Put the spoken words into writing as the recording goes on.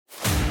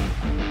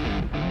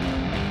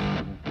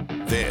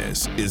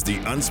This is the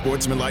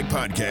Unsportsmanlike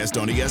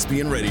Podcast on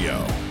ESPN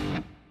Radio.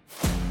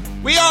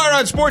 We are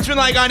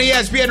Unsportsmanlike on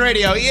ESPN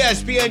Radio,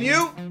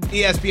 ESPNU,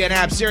 ESPN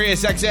app,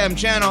 Sirius XM,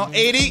 Channel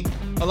 80.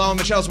 Along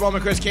Michelle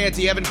Spallman, Chris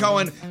Canty, Evan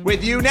Cohen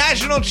with you.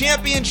 National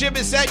championship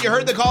is set. You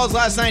heard the calls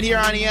last night here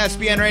on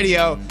ESPN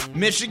Radio.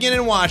 Michigan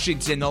and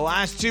Washington, the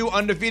last two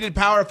undefeated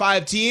Power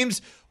 5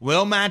 teams,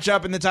 will match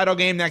up in the title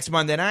game next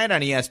Monday night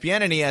on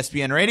ESPN and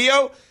ESPN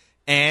Radio.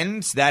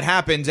 And that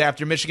happens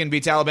after Michigan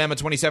beats Alabama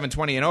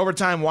 27-20 in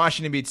overtime.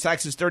 Washington beats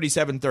Texas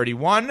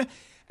 37-31.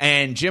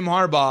 And Jim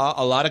Harbaugh,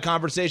 a lot of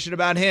conversation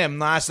about him.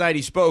 Last night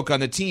he spoke on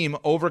the team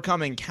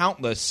overcoming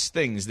countless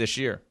things this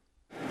year.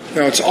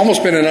 You know, it's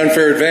almost been an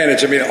unfair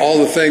advantage. I mean, all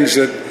the things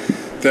that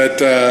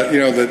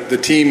the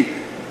team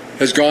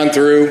has gone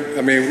through.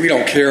 I mean, we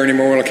don't care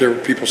anymore. We don't care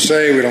what people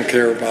say. We don't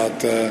care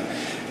about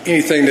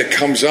anything that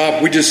comes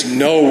up. We just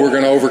know we're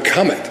going to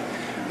overcome it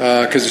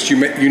because it's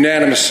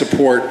unanimous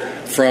support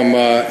from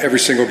every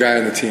single guy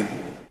on the team.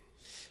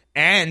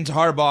 And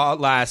Harbaugh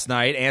last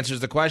night answers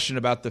the question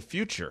about the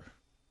future.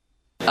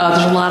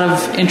 There's a lot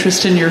of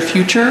interest in your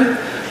future.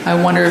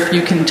 I wonder if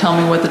you can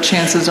tell me what the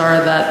chances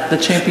are that the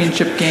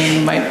championship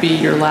game might be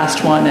your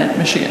last one at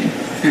Michigan.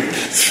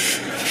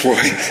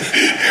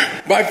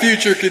 My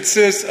future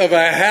consists of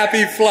a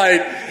happy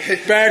flight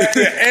back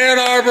to Ann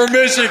Arbor,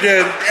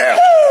 Michigan.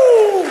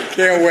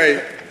 Can't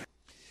wait.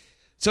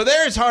 So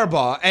there's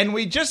Harbaugh, and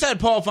we just had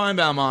Paul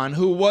Feinbaum on,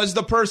 who was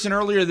the person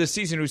earlier this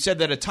season who said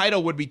that a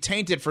title would be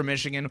tainted for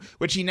Michigan,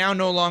 which he now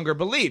no longer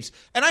believes.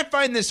 And I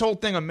find this whole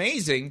thing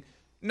amazing.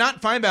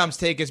 Not Feinbaum's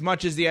take as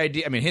much as the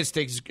idea. I mean, his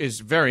take is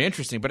very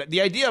interesting, but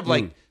the idea of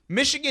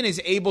Michigan is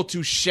able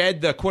to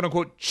shed the quote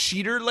unquote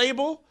cheater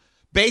label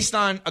based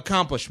on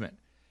accomplishment.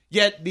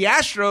 Yet the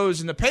Astros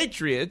and the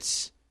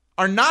Patriots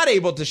are not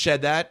able to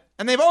shed that,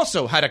 and they've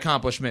also had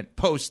accomplishment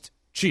post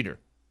cheater.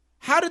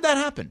 How did that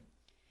happen?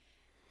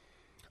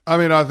 I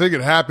mean, I think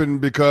it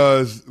happened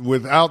because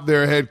without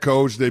their head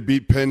coach, they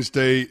beat Penn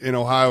State and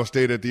Ohio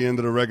State at the end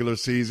of the regular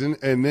season,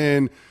 and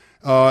then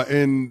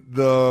in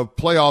the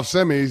playoff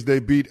semis, they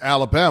beat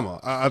Alabama.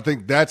 I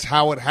think that's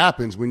how it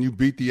happens. When you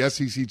beat the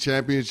SEC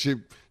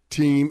championship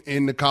team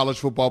in the college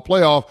football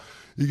playoff,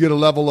 you get a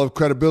level of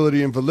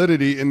credibility and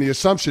validity, and the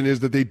assumption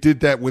is that they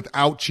did that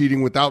without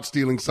cheating, without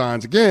stealing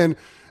signs again,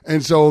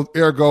 and so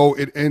ergo,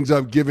 it ends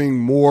up giving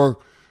more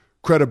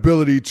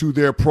credibility to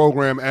their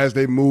program as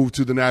they move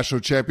to the national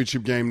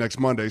championship game next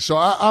Monday. So,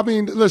 I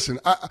mean, listen,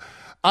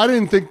 I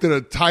didn't think that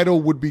a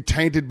title would be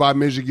tainted by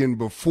Michigan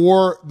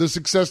before the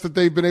success that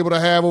they've been able to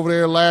have over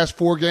their last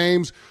 4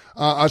 games.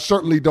 I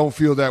certainly don't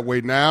feel that way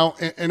now.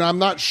 And I'm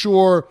not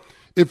sure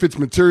if it's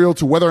material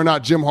to whether or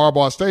not Jim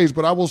Harbaugh stays,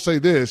 but I will say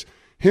this.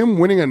 Him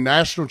winning a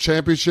national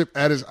championship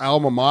at his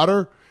alma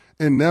mater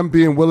and them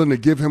being willing to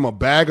give him a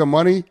bag of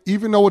money,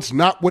 even though it's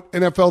not what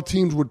NFL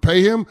teams would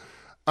pay him,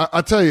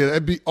 I tell you,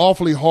 it'd be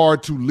awfully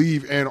hard to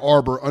leave Ann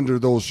Arbor under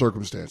those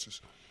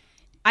circumstances.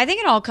 I think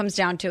it all comes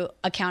down to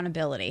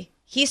accountability.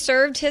 He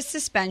served his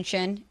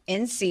suspension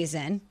in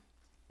season.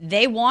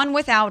 They won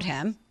without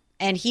him,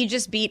 and he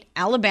just beat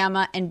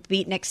Alabama and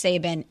beat Nick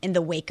Saban in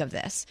the wake of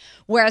this.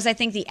 Whereas I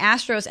think the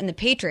Astros and the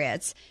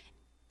Patriots,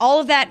 all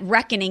of that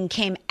reckoning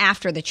came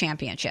after the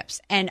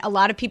championships. And a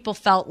lot of people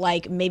felt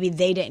like maybe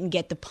they didn't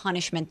get the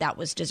punishment that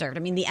was deserved.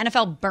 I mean, the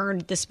NFL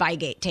burned the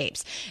Spygate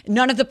tapes.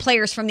 None of the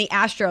players from the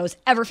Astros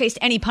ever faced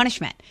any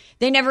punishment.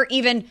 They never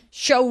even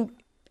showed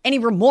any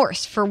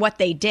remorse for what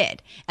they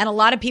did. And a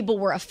lot of people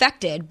were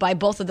affected by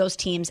both of those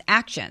teams'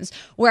 actions.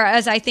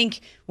 Whereas I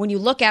think when you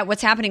look at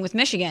what's happening with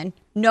Michigan,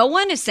 no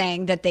one is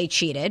saying that they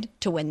cheated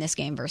to win this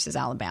game versus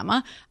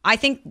Alabama. I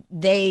think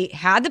they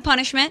had the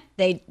punishment.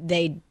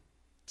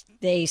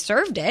 They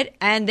served it,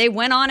 and they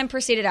went on and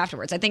proceeded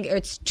afterwards. I think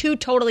it's 2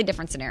 totally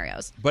different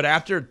scenarios. But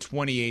after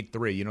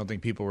 28-3, you don't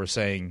think people were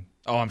saying,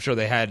 oh, I'm sure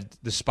they had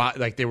the spot,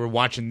 like they were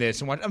watching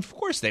this. And of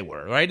course they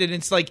were, right? And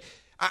it's like,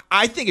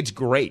 I think it's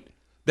great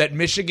that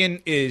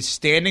Michigan is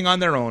standing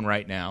on their own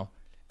right now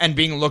and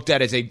being looked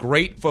at as a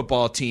great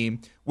football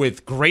team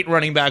with great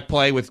running back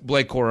play with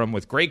Blake Corum,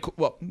 with great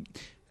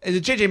the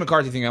J.J.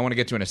 McCarthy thing I want to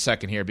get to in a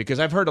second here, because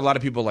I've heard a lot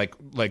of people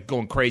like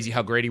going crazy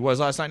how great he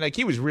was last night. Like,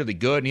 he was really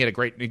good and he had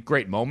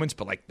great moments,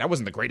 but like that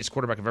wasn't the greatest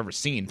quarterback I've ever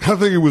seen. I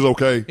think he was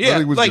okay. Yeah, I think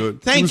he was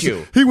good. Thank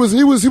you. He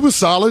was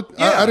solid.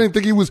 Yeah. I didn't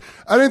think he was good.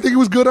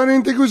 I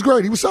didn't think he was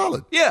great. He was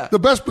solid. Yeah. The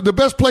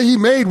best play he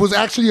made was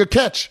actually a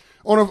catch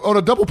on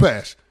a double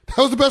pass.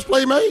 That was the best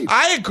play he made.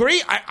 I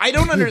agree. I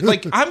don't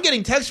I'm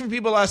getting texts from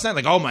people last night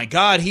like, oh my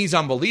God, he's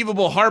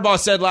unbelievable. Harbaugh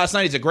said last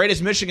night he's the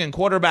greatest Michigan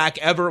quarterback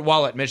ever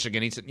while at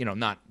Michigan. He said,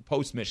 not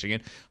post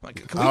Michigan.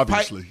 Like,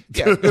 obviously.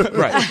 Yeah,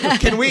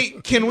 right. Can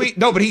we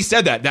no, but he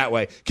said that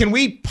way. Can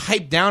we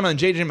pipe down on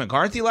J.J.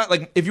 McCarthy?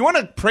 Like, if you want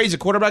to praise a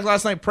quarterback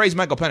last night, praise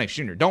Michael Penix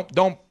Jr. Don't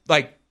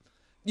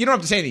you don't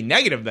have to say anything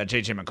negative about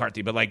J.J.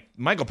 McCarthy, but like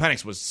Michael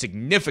Penix was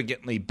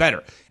significantly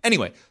better.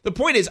 Anyway, the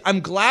point is, I'm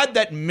glad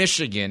that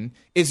Michigan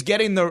is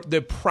getting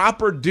the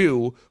proper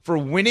due for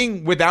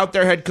winning without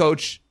their head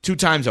coach 2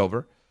 times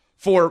over,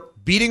 for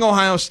beating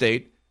Ohio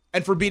State,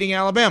 and for beating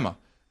Alabama.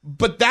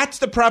 But that's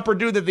the proper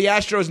due that the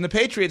Astros and the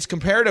Patriots,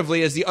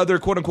 comparatively as the other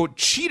quote-unquote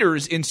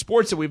cheaters in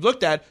sports that we've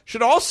looked at,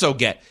 should also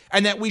get.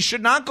 And that we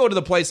should not go to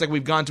the place like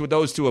we've gone to with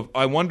those two.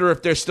 I wonder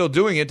if they're still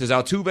doing it. Does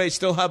Altuve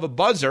still have a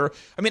buzzer?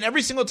 I mean,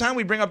 every single time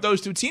we bring up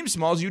those two team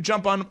smalls, you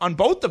jump on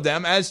both of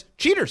them as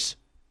cheaters.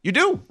 You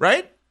do,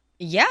 right?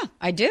 Yeah,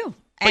 I do.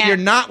 But you're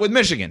not with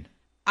Michigan.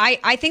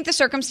 I think the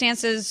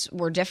circumstances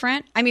were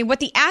different. I mean,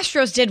 what the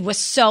Astros did was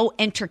so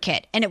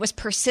intricate, and it was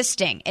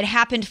persisting. It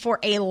happened for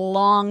a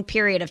long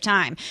period of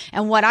time.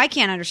 And what I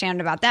can't understand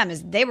about them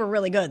is they were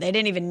really good. They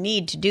didn't even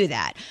need to do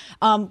that.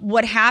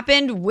 What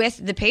happened with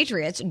the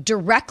Patriots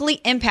directly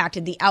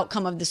impacted the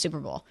outcome of the Super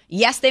Bowl.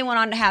 Yes, they went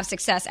on to have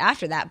success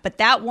after that, but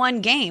that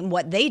one game,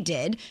 what they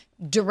did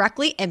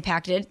directly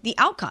impacted the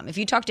outcome. If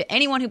you talk to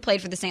anyone who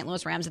played for the St.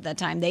 Louis Rams at that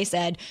time, they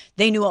said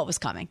they knew what was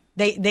coming.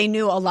 They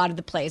knew a lot of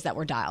the plays that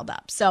were dialed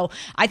up. So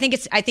I think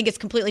it's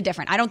completely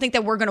different. I don't think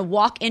that we're going to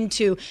walk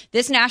into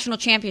this national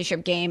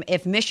championship game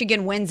if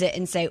Michigan wins it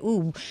and say,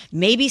 ooh,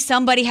 maybe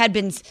somebody had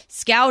been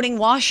scouting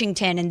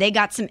Washington and they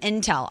got some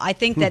intel. I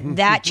think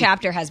that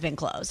chapter has been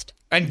closed.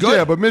 And good.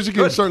 Yeah, but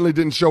Michigan certainly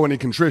didn't show any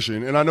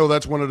contrition. And I know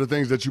that's one of the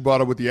things that you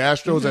brought up with the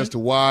Astros as to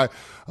why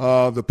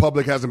the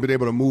public hasn't been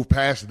able to move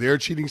past their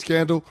cheating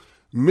scandal.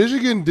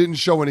 Michigan didn't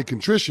show any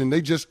contrition.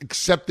 They just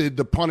accepted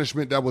the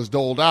punishment that was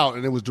doled out,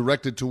 and it was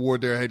directed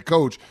toward their head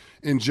coach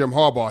in Jim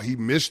Harbaugh. He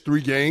missed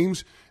 3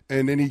 games,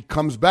 and then he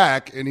comes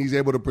back, and he's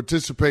able to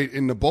participate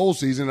in the bowl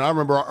season. And I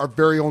remember our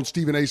very own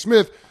Stephen A.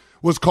 Smith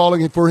was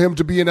calling for him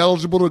to be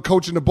ineligible to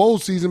coach in the bowl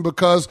season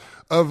because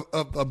of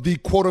the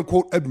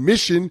quote-unquote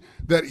admission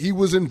that he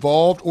was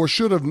involved or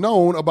should have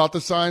known about the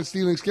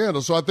sign-stealing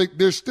scandal. So I think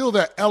there's still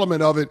that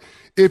element of it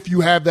if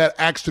you have that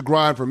axe to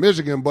grind for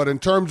Michigan. But in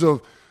terms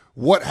of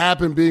what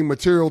happened being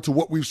material to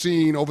what we've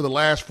seen over the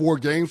last 4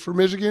 games for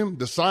Michigan,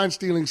 the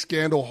sign-stealing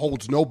scandal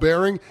holds no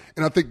bearing,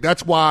 and I think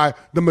that's why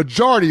the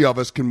majority of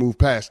us can move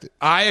past it.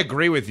 I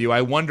agree with you.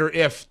 I wonder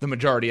if the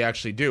majority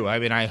actually do. I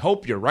mean, I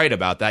hope you're right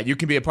about that. You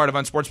can be a part of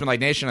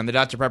Unsportsmanlike Nation on the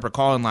Dr. Pepper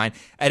call-in line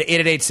at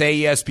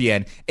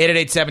 888-SAY-ESPN,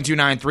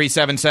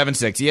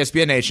 888-729-3776.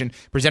 ESPN Nation,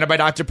 presented by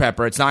Dr.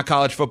 Pepper. It's not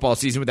college football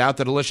season without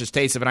the delicious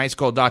taste of an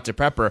ice-cold Dr.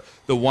 Pepper,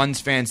 the ones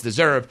fans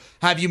deserve.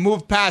 Have you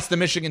moved past the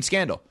Michigan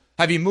scandal?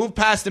 Have you moved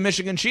past the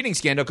Michigan cheating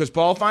scandal? Because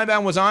Paul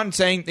Feinbaum was on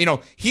saying,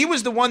 he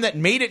was the one that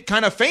made it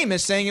kind of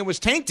famous, saying it was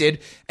tainted.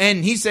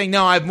 And he's saying,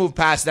 no, I've moved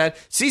past that.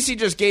 CC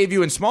just gave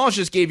you and Smalls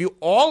just gave you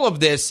all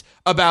of this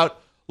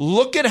about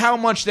look at how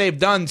much they've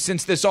done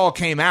since this all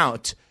came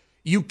out.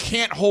 You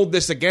can't hold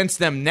this against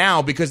them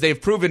now because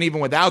they've proven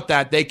even without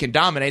that they can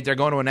dominate. They're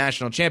going to a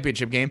national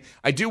championship game.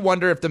 I do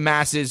wonder if the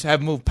masses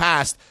have moved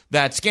past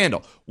that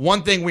scandal.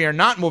 One thing we are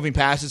not moving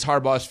past is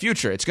Harbaugh's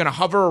future. It's going to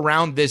hover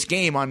around this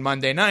game on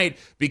Monday night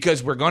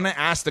because we're going to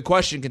ask the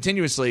question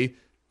continuously,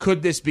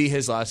 could this be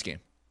his last game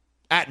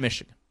at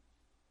Michigan?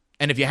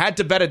 And if you had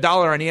to bet $1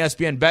 on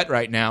ESPN Bet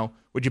right now,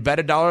 would you bet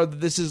 $1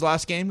 that this is his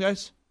last game,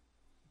 guys?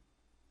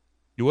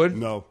 You would?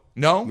 No.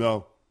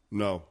 No?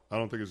 No. I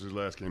don't think it's his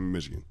last game in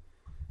Michigan.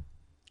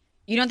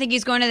 You don't think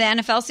he's going to the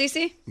NFL,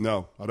 CC?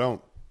 No, I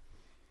don't.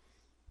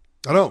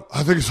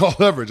 I think it's all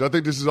leverage. I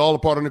think this is all a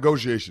part of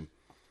negotiation.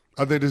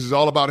 I think this is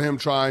all about him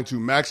trying to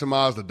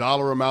maximize the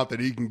dollar amount that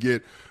he can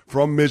get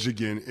from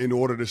Michigan in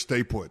order to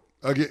stay put.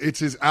 Again, it's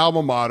his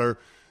alma mater.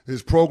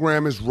 His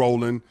program is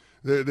rolling.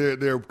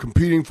 They're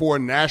competing for a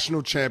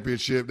national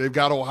championship. They've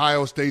got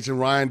Ohio State's and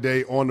Ryan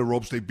Day on the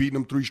ropes. They've beaten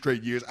them 3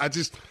 straight years. I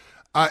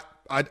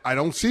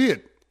don't see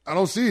it. I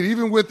don't see it.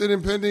 Even with an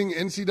impending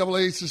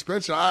NCAA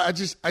suspension, I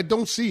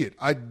don't see it.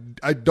 I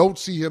don't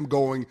see him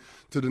going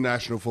to the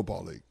National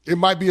Football League. It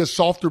might be a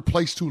softer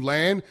place to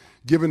land,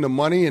 given the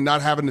money and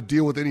not having to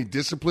deal with any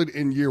discipline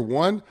in year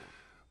 1.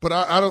 But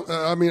I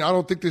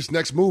don't think this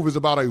next move is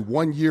about a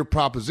 1-year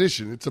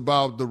proposition. It's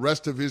about the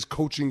rest of his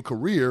coaching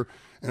career.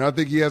 And I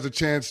think he has a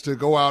chance to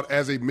go out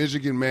as a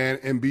Michigan man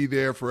and be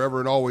there forever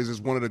and always as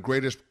one of the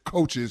greatest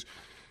coaches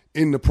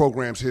in the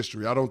program's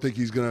history. I don't think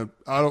he's gonna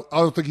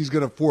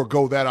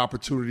forego that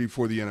opportunity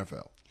for the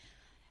NFL.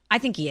 I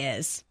think he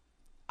is.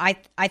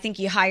 I think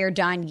you hire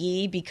Don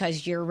Yee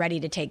because you're ready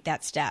to take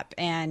that step.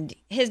 And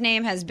his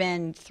name has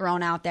been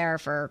thrown out there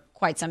for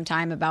quite some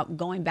time about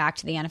going back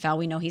to the NFL.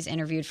 We know he's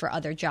interviewed for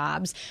other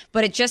jobs,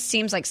 but it just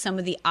seems like some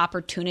of the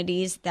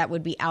opportunities that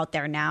would be out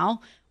there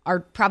now are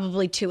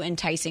probably too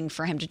enticing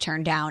for him to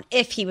turn down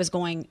if he was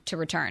going to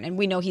return. And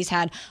we know he's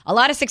had a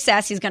lot of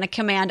success. He's going to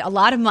command a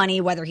lot of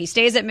money, whether he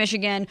stays at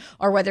Michigan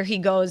or whether he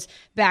goes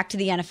back to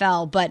the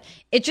NFL. But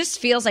it just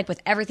feels like with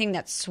everything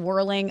that's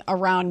swirling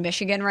around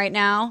Michigan right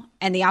now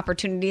and the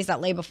opportunities that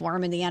lay before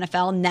him in the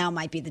NFL, now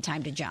might be the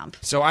time to jump.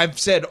 So I've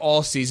said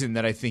all season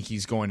that I think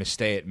he's going to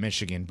stay at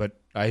Michigan, but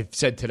I've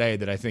said today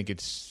that I think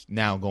it's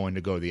now going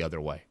to go the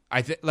other way.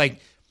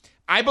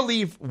 I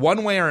believe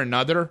one way or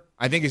another,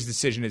 I think his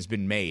decision has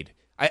been made.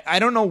 I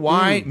don't know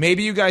why.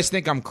 Maybe you guys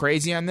think I'm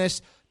crazy on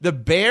this. The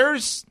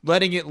Bears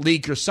letting it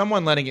leak or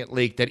someone letting it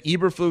leak that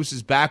Eberflus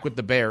is back with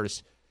the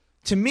Bears,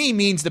 to me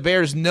means the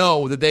Bears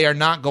know that they are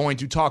not going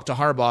to talk to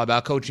Harbaugh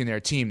about coaching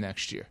their team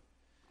next year.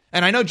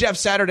 And I know Jeff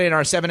Saturday in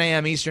our 7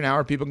 a.m. Eastern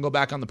hour, people can go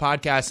back on the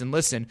podcast and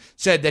listen,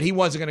 said that he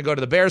wasn't going to go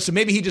to the Bears. So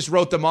maybe he just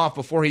wrote them off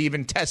before he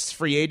even tests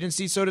free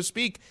agency, so to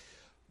speak.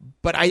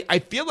 But I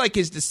feel like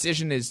his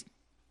decision is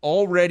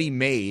already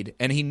made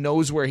and he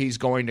knows where he's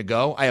going to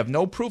go. I have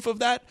no proof of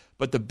that,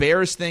 but the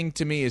Bears thing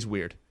to me is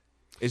weird.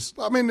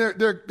 I mean,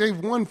 they've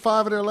won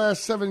 5 of their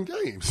last 7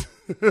 games.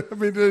 I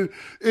mean,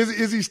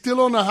 is he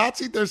still on the hot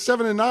seat? They're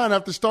 7-9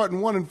 after starting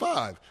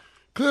 1-5.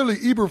 Clearly,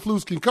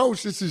 Eberflus can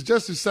coach. This is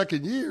just his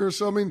second year.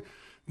 So, I mean,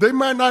 they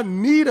might not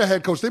need a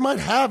head coach. They might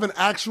have an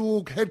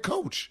actual head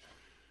coach.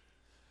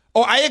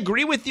 Oh, I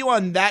agree with you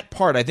on that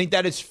part. I think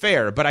that is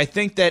fair. But I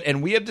think that,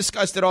 and we have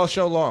discussed it all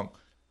show long,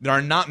 there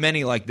are not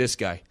many like this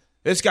guy.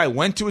 This guy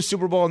went to a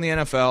Super Bowl in the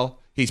NFL.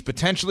 He's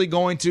potentially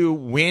going to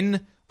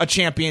win a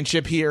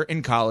championship here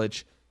in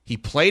college. He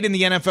played in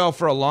the NFL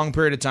for a long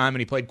period of time,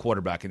 and he played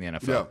quarterback in the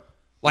NFL. Yeah.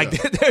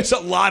 There's a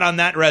lot on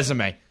that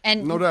resume.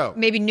 And no doubt.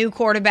 Maybe new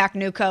quarterback,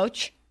 new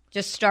coach.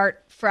 Just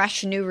start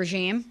fresh, new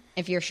regime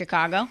if you're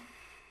Chicago.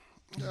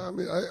 I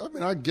mean,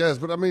 I guess.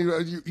 But, I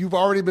mean, you've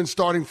already been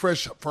starting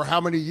fresh for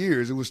how many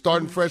years? It was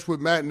starting fresh with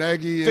Matt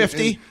Nagy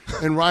 50.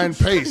 And Ryan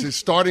Pace. It's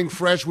starting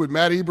fresh with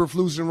Matt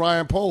Eberflus and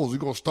Ryan Poles. You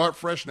going to start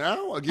fresh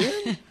now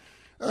again?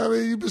 I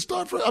mean, you've been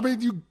starting fresh. I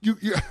mean, you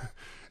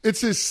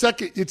it's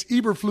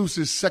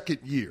Eberflus's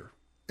second year.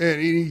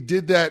 And he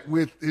did that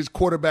with his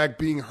quarterback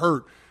being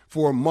hurt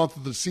for a month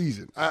of the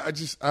season. I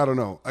don't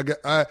know.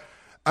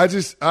 I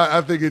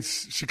think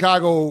it's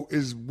Chicago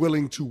is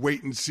willing to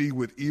wait and see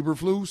with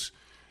Eberflus,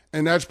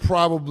 and that's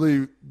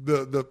probably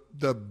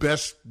the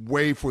best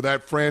way for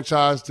that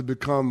franchise to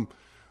become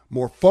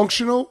more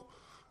functional.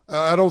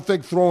 I don't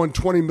think throwing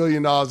 $20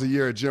 million a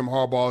year at Jim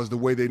Harbaugh is the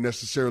way they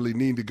necessarily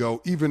need to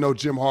go, even though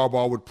Jim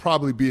Harbaugh would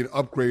probably be an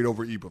upgrade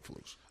over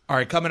Eberflus. All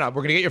right, coming up,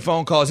 we're going to get your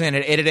phone calls in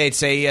at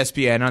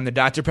 888-SAY-ESPN on the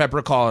Dr.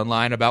 Pepper call-in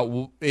line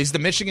about is the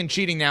Michigan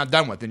cheating now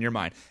done with in your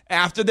mind?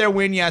 After their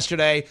win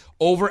yesterday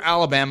over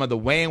Alabama, the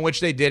way in which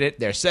they did it,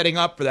 they're setting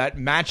up for that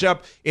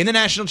matchup in the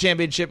national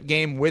championship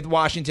game with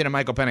Washington and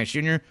Michael Penix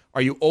Jr.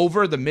 Are you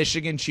over the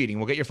Michigan cheating?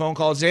 We'll get your phone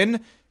calls in.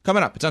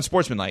 Coming up, it's on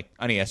Sportsmanlike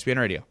on ESPN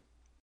Radio.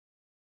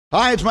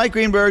 Hi, it's Mike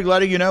Greenberg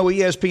letting you know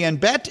ESPN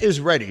Bet is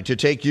ready to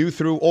take you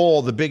through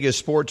all the biggest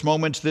sports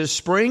moments this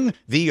spring.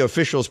 The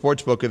official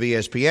sportsbook of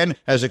ESPN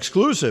has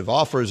exclusive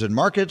offers and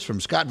markets from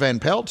Scott Van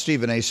Pelt,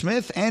 Stephen A.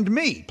 Smith, and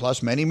me,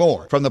 plus many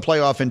more. From the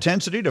playoff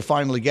intensity to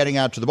finally getting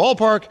out to the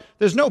ballpark,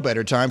 there's no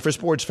better time for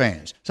sports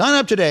fans. Sign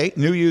up today.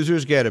 New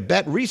users get a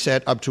bet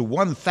reset up to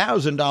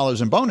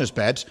 $1,000 in bonus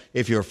bets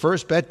if your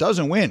first bet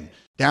doesn't win.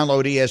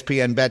 Download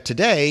ESPN Bet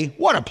today.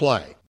 What a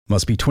play.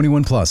 Must be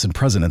 21 plus and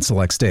present in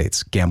select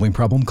states. Gambling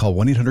problem? Call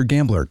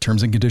 1-800-GAMBLER.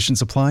 Terms and conditions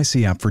apply.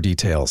 See app for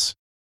details.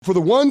 For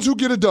the ones who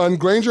get it done,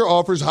 Grainger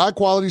offers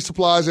high-quality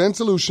supplies and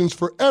solutions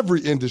for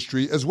every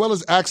industry, as well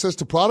as access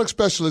to product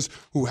specialists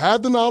who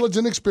have the knowledge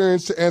and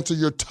experience to answer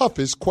your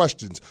toughest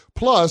questions.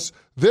 Plus,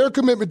 their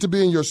commitment to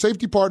being your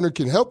safety partner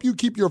can help you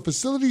keep your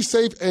facility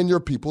safe and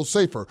your people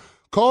safer.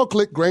 Call,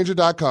 click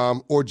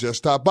Grainger.com, or just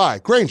stop by.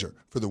 Grainger,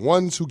 for the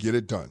ones who get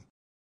it done.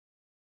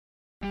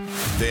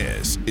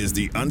 This is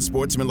the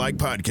Unsportsmanlike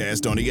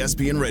Podcast on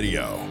ESPN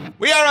Radio.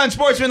 We are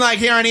Unsportsmanlike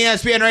here on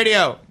ESPN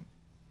Radio.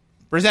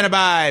 Presented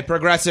by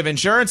Progressive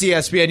Insurance,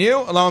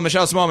 ESPNU. Along with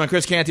Michelle Smallman,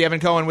 Chris Canty, Evan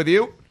Cohen with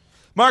you.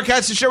 Mark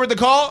Hetzenshire with the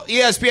call,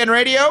 ESPN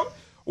Radio.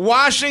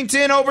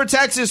 Washington over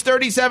Texas,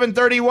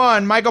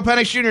 37-31. Michael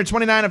Penix Jr.,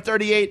 29 of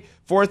 38,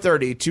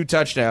 430, 2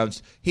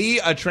 touchdowns. He,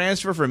 a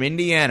transfer from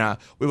Indiana.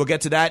 We will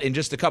get to that in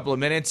just a couple of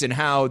minutes and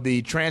how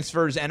the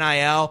transfers,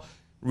 NIL,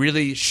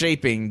 really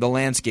shaping the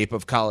landscape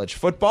of college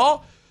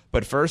football.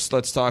 But first,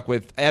 let's talk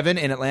with Evan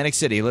in Atlantic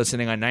City,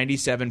 listening on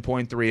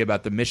 97.3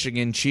 about the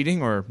Michigan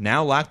cheating, or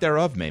now lack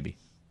thereof, maybe.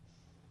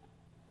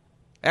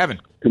 Evan.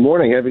 Good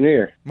morning. Happy New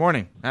Year.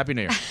 Morning. Happy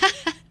New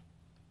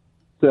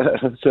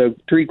Year. So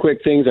 3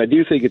 quick things. I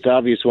do think it's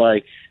obvious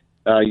why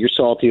you're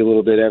salty a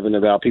little bit, Evan,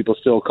 about people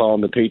still calling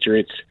the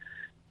Patriots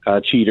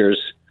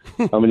cheaters.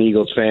 I'm an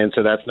Eagles fan,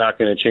 so that's not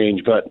going to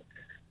change. But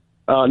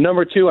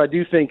number 2, I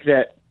do think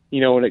that,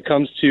 when it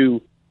comes to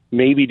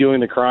maybe doing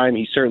the crime,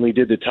 he certainly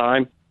did the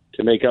time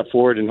to make up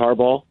for it in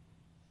Harbaugh.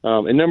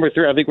 And number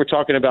 3, I think we're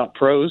talking about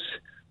pros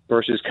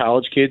versus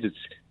college kids. It's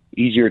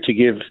easier to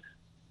give,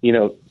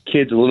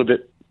 kids a little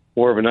bit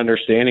more of an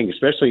understanding,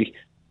 especially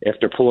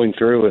after pulling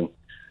through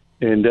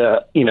and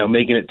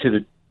making it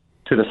to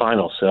the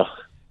finals. So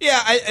yeah,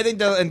 I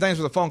think and thanks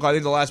for the phone call. I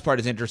think the last part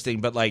is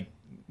interesting, but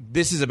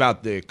this is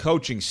about the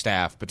coaching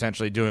staff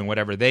potentially doing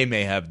whatever they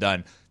may have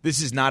done.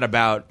 This is not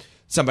about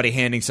somebody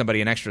handing somebody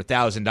an extra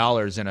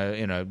 $1,000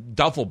 in a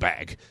duffel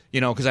bag,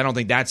 because I don't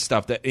think that's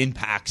stuff that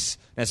impacts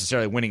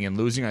necessarily winning and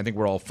losing. I think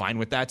we're all fine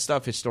with that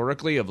stuff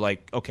historically of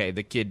okay,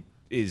 the kid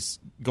is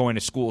going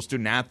to school,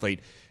 student athlete,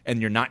 and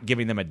you're not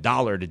giving them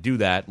 $1 to do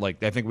that.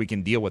 I think we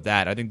can deal with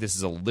that. I think this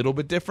is a little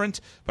bit different,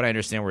 but I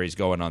understand where he's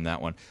going on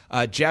that one.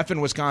 Jeff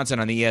in Wisconsin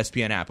on the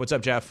ESPN app. What's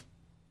up, Jeff?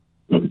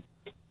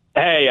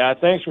 Hey,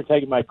 thanks for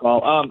taking my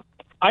call.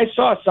 I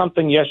saw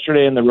something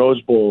yesterday in the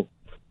Rose Bowl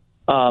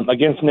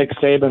against Nick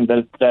Saban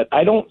that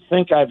I don't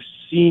think I've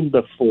seen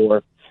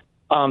before.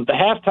 The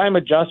halftime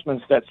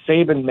adjustments that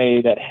Saban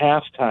made at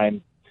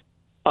halftime,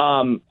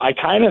 I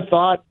kind of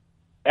thought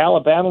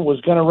Alabama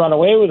was going to run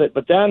away with it.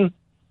 But then,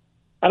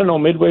 I don't know,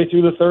 midway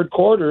through the third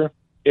quarter,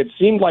 it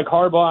seemed like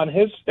Harbaugh and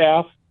his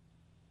staff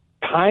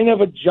kind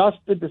of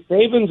adjusted to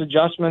Saban's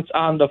adjustments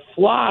on the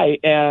fly.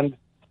 And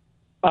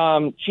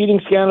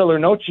cheating scandal or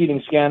no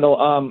cheating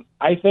scandal,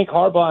 I think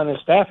Harbaugh and his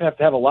staff have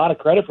to have a lot of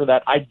credit for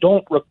that. I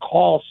don't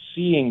recall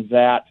seeing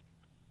that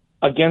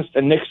against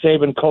a Nick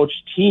Saban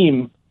coached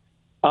team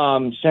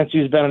since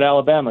he's been at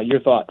Alabama. Your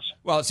thoughts?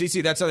 Well,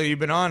 CC, that's something you've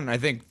been on. I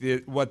think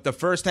what the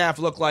first half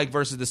looked like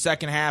versus the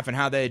second half and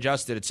how they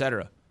adjusted, et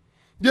cetera.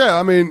 Yeah,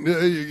 I mean,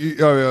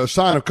 a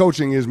sign of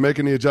coaching is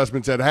making the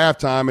adjustments at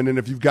halftime, and then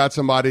if you've got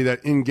somebody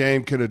that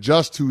in-game can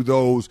adjust to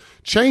those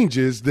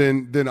changes,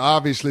 then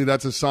obviously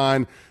that's a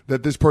sign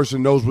that this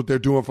person knows what they're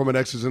doing from an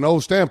X's and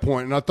O's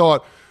standpoint. And I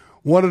thought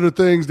one of the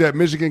things that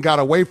Michigan got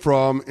away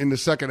from in the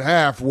second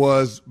half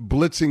was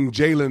blitzing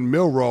Jalen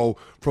Milroe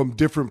from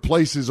different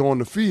places on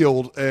the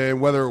field,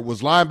 and whether it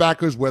was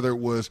linebackers, whether it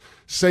was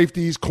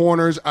safeties,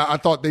 corners, I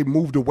thought they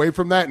moved away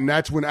from that, and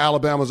that's when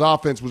Alabama's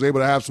offense was able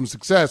to have some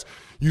success.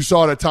 You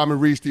saw that Tommy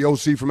Rees, the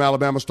OC from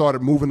Alabama,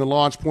 started moving the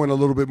launch point a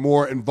little bit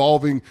more,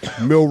 involving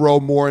Milroe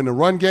more in the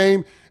run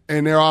game,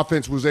 and their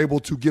offense was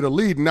able to get a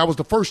lead. And that was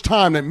the first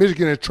time that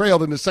Michigan had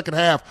trailed in the second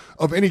half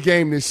of any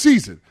game this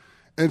season.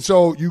 And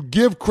so you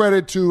give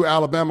credit to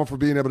Alabama for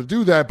being able to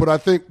do that, but I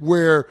think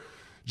where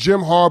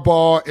Jim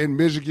Harbaugh and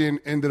Michigan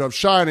ended up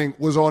shining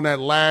was on that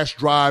last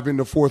drive in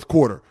the fourth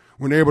quarter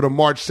when they're able to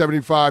march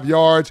 75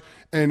 yards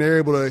and they're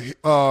able to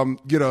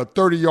get a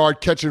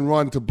 30-yard catch and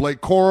run to Blake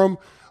Corum.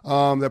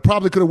 That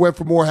probably could have went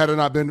for more had it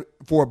not been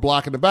for a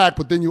block in the back.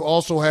 But then you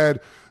also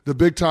had the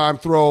big-time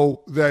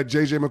throw that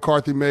J.J.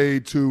 McCarthy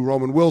made to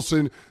Roman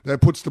Wilson that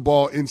puts the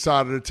ball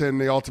inside of the 10.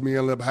 They ultimately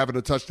ended up having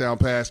a touchdown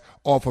pass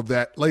off of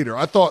that later.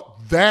 I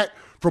thought that,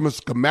 from a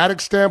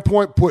schematic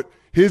standpoint, put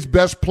his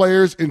best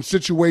players in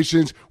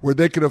situations where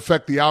they could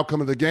affect the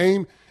outcome of the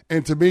game.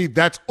 And to me,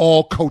 that's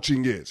all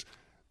coaching is.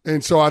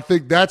 And so I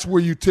think that's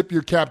where you tip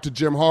your cap to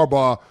Jim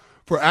Harbaugh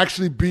for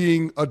actually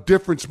being a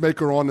difference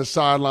maker on the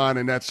sideline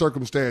in that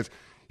circumstance.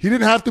 He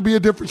didn't have to be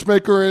a difference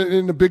maker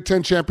in the Big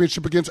Ten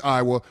championship against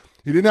Iowa.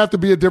 He didn't have to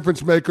be a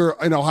difference maker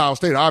in Ohio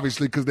State,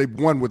 obviously, because they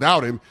won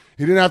without him.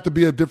 He didn't have to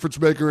be a difference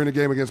maker in a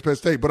game against Penn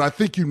State. But I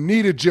think you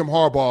needed Jim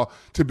Harbaugh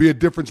to be a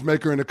difference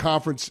maker in the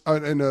conference,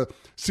 in the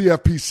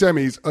CFP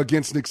semis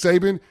against Nick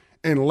Saban,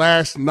 and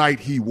last night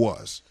he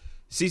was.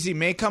 CC,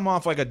 may come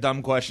off like a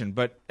dumb question,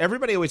 but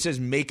everybody always says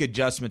make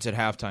adjustments at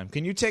halftime.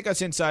 Can you take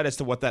us inside as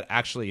to what that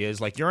actually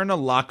is? Like, you're in a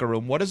locker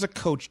room. What is a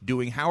coach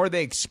doing? How are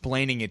they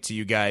explaining it to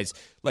you guys?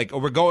 Like,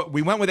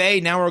 we went with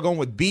A, now we're going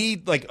with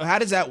B. Like, how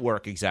does that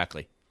work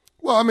exactly?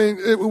 Well, I mean,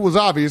 it was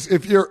obvious.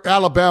 If you're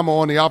Alabama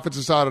on the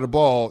offensive side of the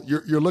ball,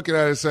 you're looking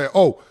at it and saying,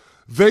 oh,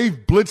 they've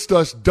blitzed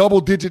us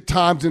double-digit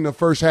times in the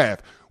first half.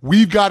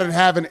 We've got to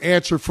have an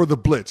answer for the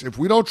blitz. If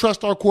we don't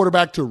trust our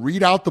quarterback to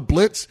read out the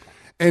blitz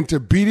and to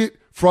beat it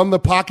from the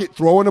pocket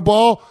throwing the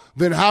ball,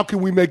 then how can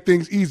we make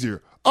things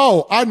easier?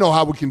 Oh, I know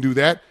how we can do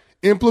that.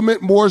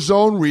 Implement more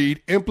zone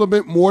read,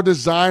 implement more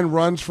design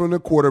runs from the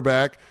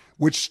quarterback,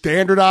 which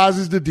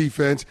standardizes the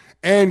defense,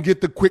 and get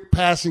the quick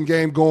passing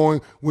game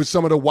going with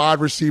some of the wide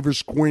receiver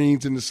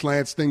screens and the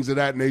slants, things of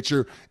that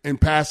nature,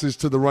 and passes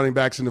to the running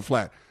backs in the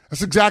flat.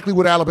 That's exactly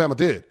what Alabama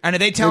did. And are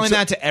they telling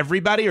that to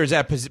everybody, or is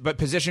that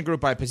position group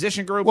by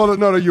position group? Well,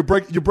 no, you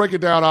break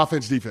it down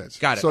offense, defense.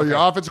 Got it. So okay.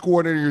 Your offensive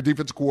coordinator, your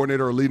defensive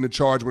coordinator are leading the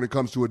charge when it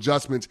comes to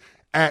adjustments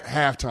at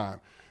halftime.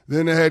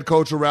 Then the head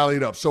coach will rally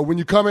it up. So when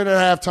you come in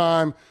at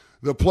halftime,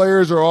 the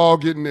players are all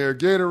getting their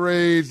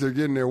Gatorades, they're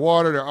getting their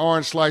water, their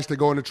orange slice, they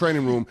go in the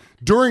training room.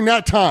 During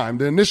that time,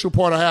 the initial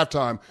part of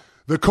halftime,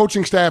 the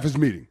coaching staff is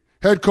meeting.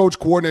 Head coach,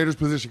 coordinators,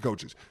 position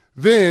coaches.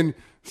 Then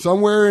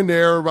somewhere in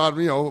there, about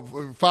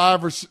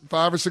 5 or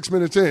 6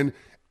 minutes in,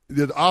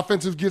 the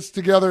offensive gets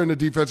together and the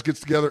defense gets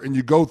together, and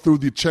you go through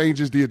the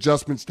changes, the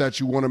adjustments that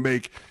you want to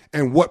make,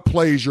 and what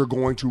plays you're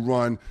going to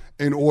run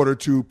in order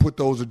to put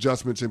those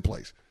adjustments in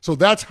place. So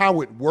that's how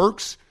it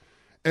works.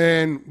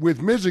 And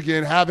with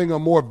Michigan having a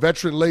more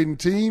veteran-laden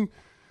team,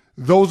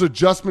 those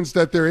adjustments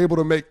that they're able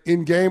to make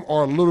in-game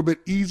are a little bit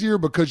easier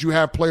because you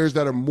have players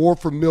that are more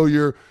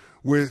familiar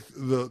with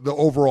the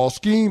overall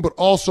scheme, but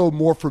also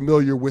more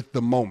familiar with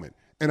the moment.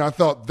 And I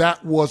thought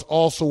that was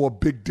also a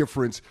big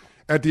difference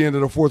at the end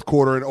of the fourth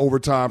quarter and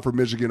overtime for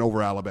Michigan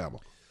over Alabama.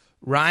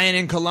 Ryan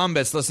in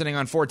Columbus, listening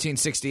on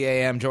 1460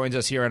 AM, joins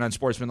us here on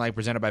Unsportsmanlike,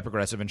 presented by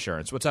Progressive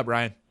Insurance. What's up,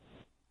 Ryan?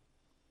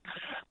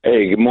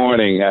 Hey, good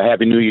morning.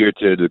 Happy New Year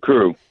to the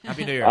crew.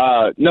 Happy New Year.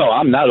 No,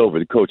 I'm not over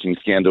the coaching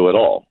scandal at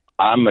all.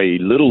 I'm a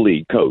Little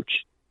League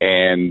coach.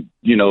 And,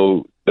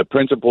 the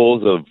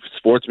principles of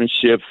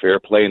sportsmanship, fair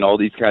play, and all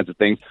these kinds of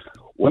things,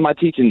 what am I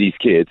teaching these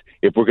kids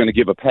if we're going to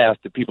give a pass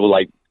to people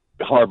like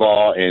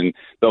Harbaugh and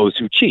those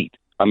who cheat?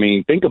 I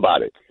mean, think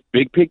about it.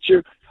 Big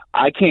picture,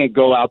 I can't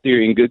go out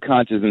there in good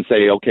conscience and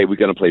say, okay, we're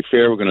going to play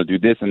fair, we're going to do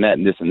this and that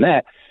and this and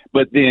that.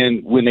 But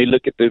then when they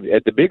look at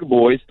the bigger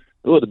boys,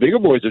 the bigger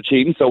boys are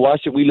cheating, so why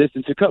should we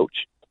listen to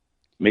coach?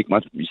 You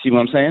see what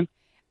I'm saying?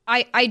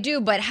 I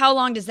do, but how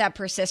long does that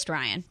persist,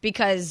 Ryan?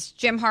 Because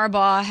Jim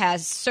Harbaugh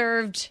has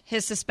served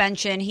his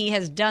suspension. He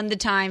has done the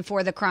time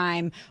for the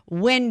crime.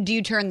 When do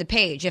you turn the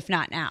page, if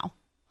not now?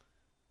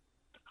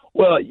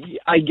 Well,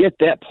 I get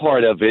that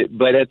part of it,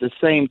 but at the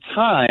same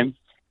time,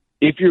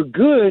 if you're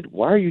good,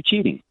 why are you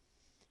cheating?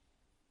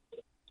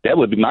 That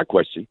would be my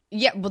question.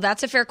 Yeah, well,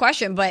 that's a fair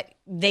question, but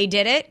they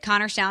did it.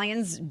 Connor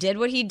Stallions did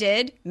what he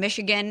did.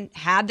 Michigan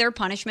had their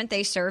punishment.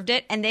 They served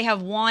it, and they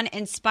have won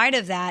in spite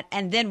of that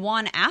and then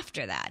won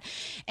after that.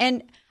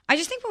 And I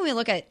just think when we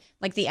look at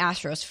like the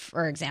Astros,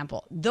 for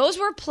example, those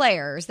were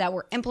players that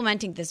were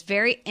implementing this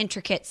very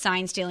intricate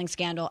sign stealing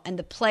scandal, and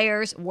the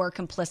players were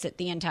complicit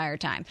the entire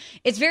time.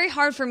 It's very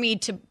hard for me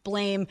to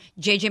blame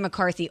J.J.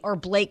 McCarthy or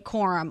Blake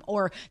Corum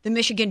or the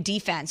Michigan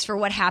defense for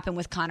what happened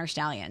with Connor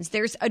Stallions.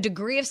 There's a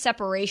degree of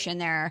separation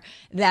there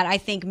that I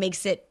think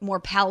makes it more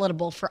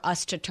palatable for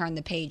us to turn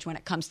the page when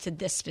it comes to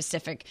this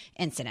specific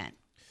incident.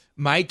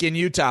 Mike in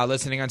Utah,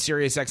 listening on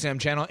Sirius XM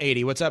Channel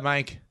 80. What's up,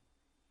 Mike?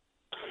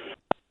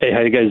 Hey, how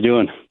you guys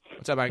doing?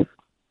 What's up, Mike?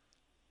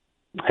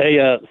 Hey,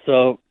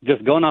 so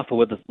just going off of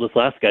what this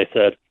last guy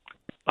said,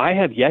 I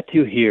have yet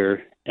to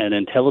hear an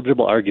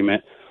intelligible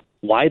argument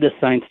why the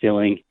sign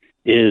stealing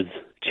is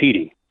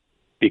cheating.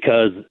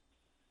 Because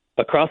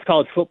across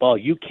college football,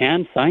 you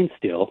can sign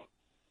steal,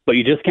 but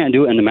you just can't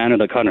do it in the manner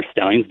that Connor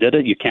Stallions did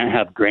it. You can't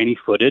have grainy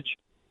footage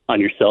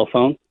on your cell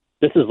phone.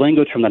 This is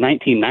language from the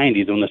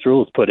 1990s when this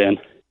rule was put in,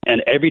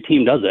 and every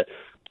team does it.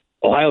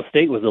 Ohio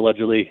State was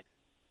allegedly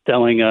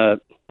selling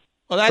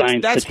well,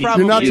 that's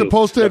probably you're not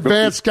supposed to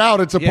advance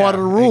scout. It's a part of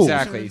the rules.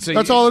 Exactly. So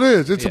that's all it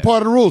is. It's a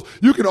part of the rules.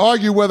 You can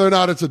argue whether or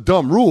not it's a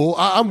dumb rule.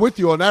 I'm with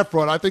you on that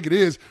front. I think it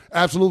is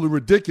absolutely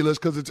ridiculous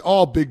because it's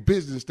all big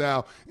business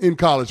now in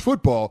college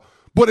football.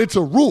 But it's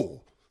a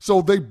rule,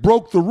 so they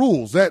broke the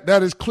rules. That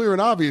is clear and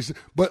obvious.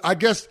 But I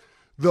guess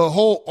the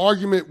whole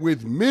argument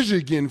with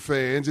Michigan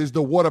fans is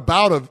the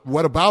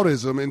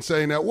whataboutism and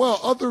saying that, well,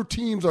 other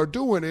teams are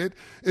doing it.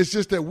 It's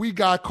just that we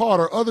got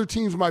caught, or other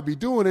teams might be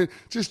doing it,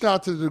 just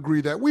not to the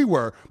degree that we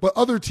were. But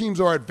other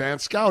teams are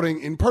advanced scouting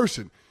in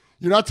person.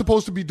 You're not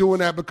supposed to be doing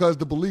that because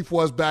the belief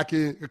was back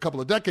in a couple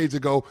of decades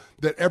ago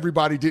that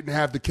everybody didn't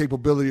have the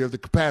capability or the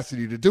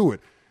capacity to do it.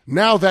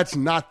 Now that's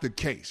not the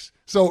case.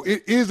 So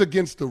it is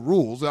against the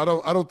rules. I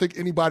don't think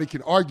anybody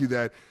can argue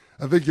that.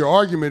 I think your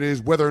argument is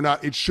whether or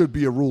not it should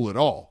be a rule at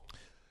all.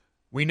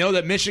 We know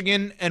that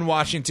Michigan and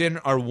Washington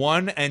are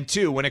 1 and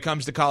 2 when it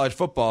comes to college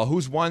football.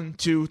 Who's 1,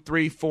 2,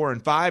 3, 4,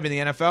 and 5 in the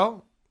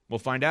NFL? We'll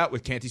find out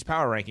with Canty's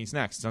Power Rankings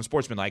next. It's on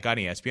Sportsmanlike on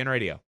ESPN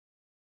Radio.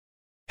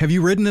 Have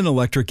you ridden an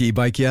electric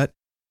e-bike yet?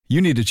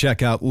 You need to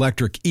check out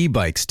Electric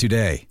E-Bikes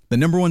today, the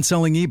 #1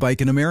 selling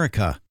e-bike in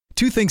America.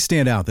 Two things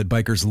stand out that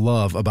bikers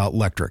love about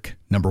Electric.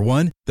 Number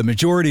one, the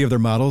majority of their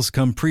models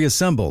come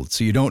pre-assembled,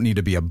 so you don't need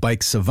to be a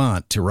bike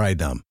savant to ride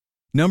them.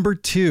 Number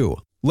two,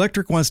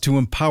 Electric wants to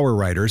empower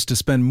riders to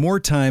spend more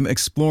time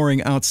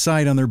exploring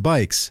outside on their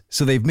bikes,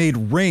 so they've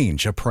made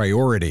range a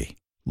priority.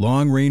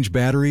 Long-range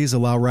batteries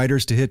allow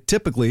riders to hit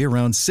typically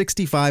around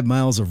 65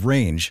 miles of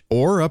range,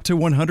 or up to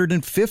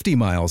 150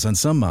 miles on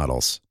some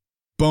models.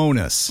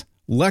 Bonus,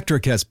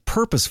 Electric has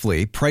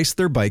purposefully priced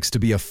their bikes to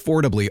be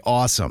affordably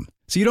awesome,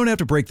 so you don't have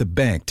to break the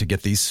bank to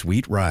get these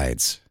sweet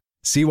rides.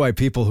 See why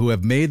people who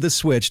have made the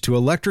switch to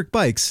electric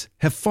bikes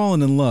have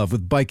fallen in love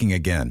with biking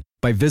again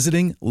by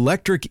visiting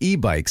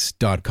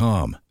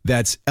lectricebikes.com.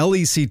 That's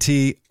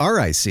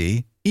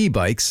LECTRIC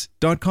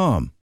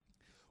ebikes.com.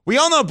 We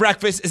all know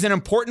breakfast is an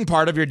important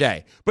part of your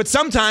day, but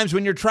sometimes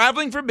when you're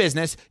traveling for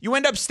business, you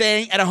end up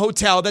staying at a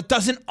hotel that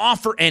doesn't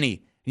offer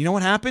any. You know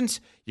what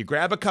happens? You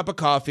grab a cup of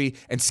coffee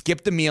and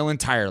skip the meal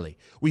entirely.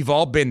 We've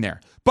all been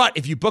there. But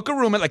if you book a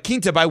room at La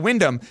Quinta by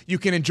Wyndham, you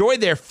can enjoy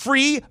their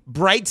free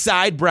Bright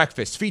Side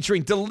breakfast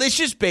featuring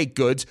delicious baked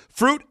goods,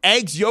 fruit,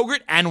 eggs,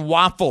 yogurt, and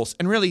waffles.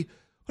 And really,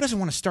 who doesn't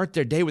want to start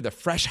their day with a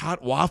fresh,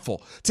 hot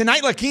waffle?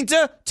 Tonight, La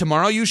Quinta,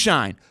 tomorrow you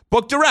shine.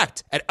 Book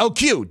direct at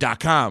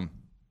lq.com.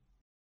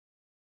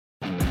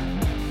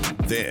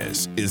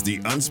 This is the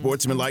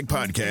Unsportsmanlike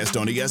Podcast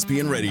on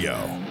ESPN Radio.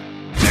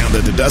 Now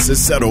that the dust has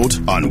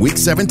settled on Week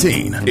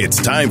 17,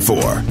 it's time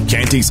for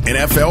Canty's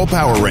NFL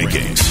Power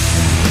Rankings.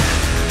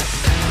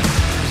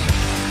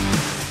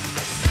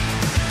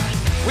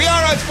 We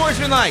are on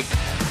Sportsmanlike.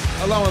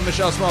 Along with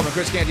Michelle Smallman,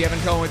 Chris Canty, Evan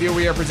Cohen with you.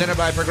 We are presented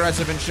by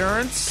Progressive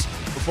Insurance.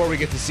 Before we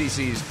get to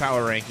CC's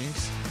Power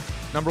Rankings,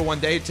 number one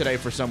day today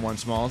for someone,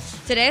 Smalls.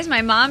 Today is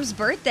my mom's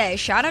birthday.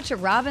 Shout out to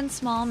Robin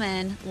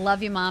Smallman.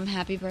 Love you, Mom.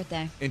 Happy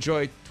birthday.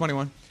 Enjoy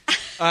 21.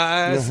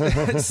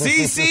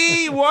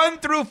 CC 1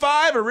 through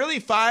 5, or really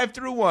 5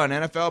 through 1,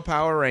 NFL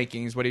Power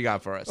Rankings. What do you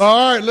got for us?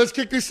 All right, let's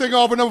kick this thing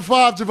off with number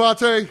 5,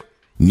 Javante.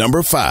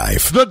 Number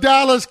 5. The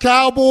Dallas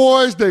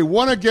Cowboys, they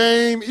won a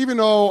game, even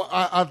though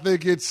I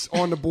think it's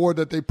on the board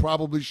that they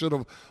probably should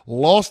have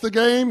lost the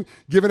game,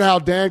 given how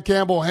Dan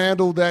Campbell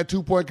handled that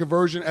 2-point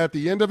conversion at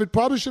the end of it.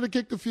 Probably should have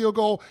kicked the field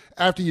goal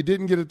after you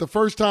didn't get it the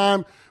first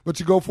time, but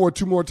you go for it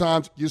 2 more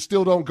times. You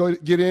still don't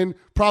get in.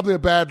 Probably a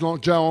bad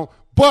long jump,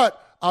 but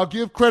I'll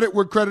give credit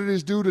where credit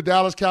is due. The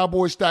Dallas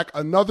Cowboys stack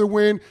another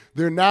win.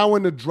 They're now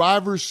in the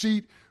driver's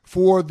seat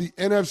for the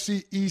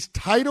NFC East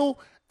title,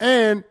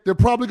 and they're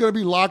probably going to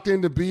be locked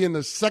in to be in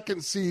the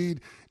second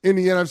seed in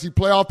the NFC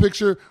playoff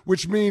picture,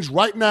 which means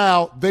right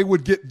now they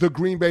would get the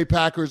Green Bay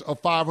Packers, a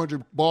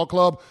 500 ball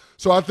club.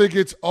 So I think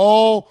it's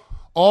all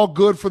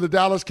good for the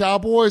Dallas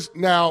Cowboys.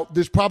 Now,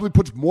 this probably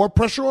puts more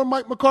pressure on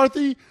Mike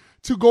McCarthy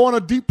to go on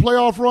a deep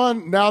playoff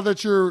run now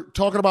that you're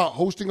talking about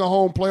hosting a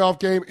home playoff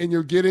game and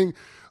you're getting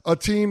a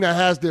team that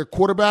has their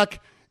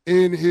quarterback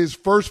in his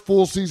first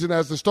full season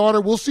as the starter.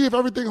 We'll see if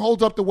everything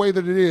holds up the way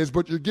that it is,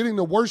 but you're getting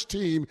the worst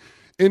team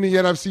in the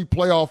NFC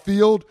playoff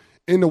field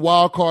in the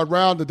wild card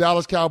round. The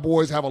Dallas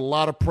Cowboys have a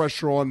lot of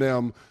pressure on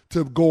them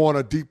to go on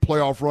a deep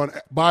playoff run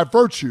by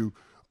virtue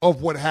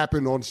of what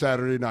happened on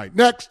Saturday night.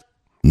 Next.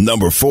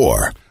 Number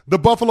 4. The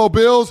Buffalo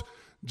Bills.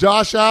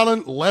 Josh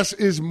Allen, less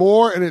is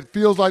more, and it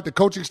feels like the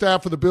coaching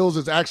staff for the Bills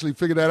has actually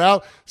figured that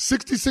out.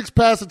 66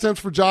 pass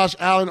attempts for Josh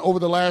Allen over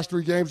the last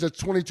 3 games. That's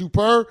 22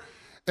 per.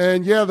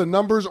 And, yeah, the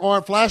numbers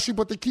aren't flashy,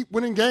 but they keep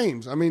winning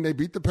games. I mean, they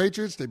beat the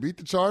Patriots. They beat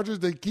the Chargers.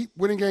 They keep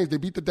winning games. They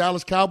beat the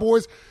Dallas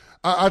Cowboys.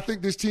 I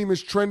think this team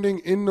is trending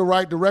in the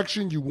right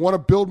direction. You want to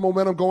build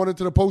momentum going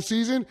into the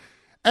postseason.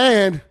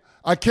 And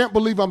I can't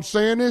believe I'm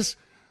saying this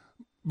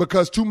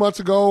because 2 months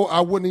ago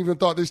I wouldn't even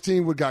thought this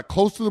team would got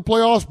close to the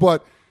playoffs.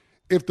 But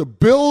if the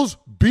Bills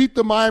beat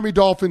the Miami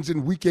Dolphins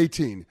in Week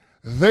 18,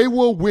 they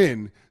will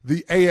win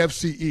the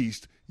AFC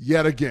East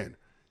yet again.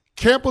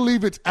 Can't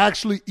believe it's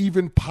actually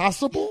even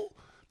possible.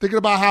 Thinking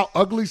about how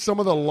ugly some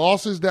of the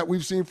losses that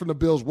we've seen from the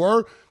Bills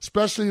were,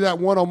 especially that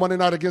one on Monday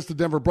night against the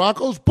Denver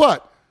Broncos.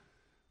 But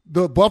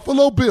the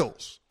Buffalo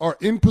Bills are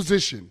in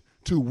position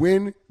to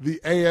win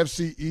the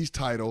AFC East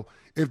title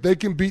if they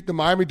can beat the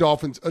Miami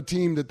Dolphins, a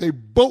team that they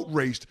boat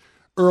raced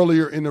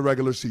earlier in the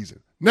regular season.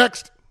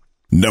 Next.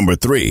 Number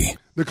 3.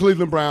 The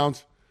Cleveland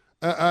Browns.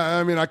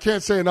 I mean, I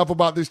can't say enough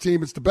about this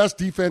team. It's the best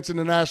defense in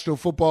the National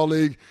Football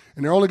League,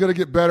 and they're only going to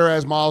get better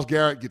as Myles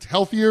Garrett gets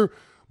healthier.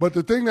 But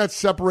the thing that's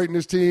separating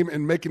this team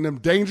and making them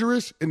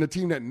dangerous and the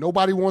team that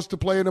nobody wants to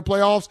play in the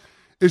playoffs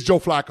is Joe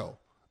Flacco.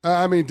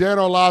 I mean, Dan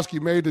Orlovsky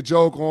made the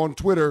joke on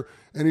Twitter,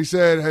 and he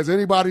said, has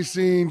anybody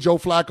seen Joe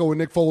Flacco and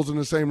Nick Foles in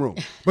the same room?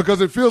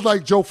 Because it feels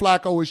like Joe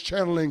Flacco is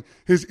channeling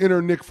his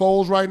inner Nick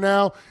Foles right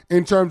now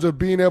in terms of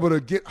being able to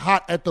get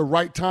hot at the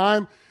right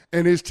time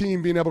and his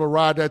team being able to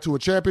ride that to a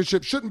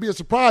championship. Shouldn't be a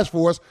surprise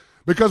for us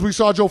because we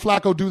saw Joe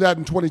Flacco do that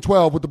in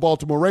 2012 with the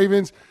Baltimore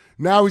Ravens.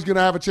 Now he's going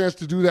to have a chance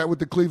to do that with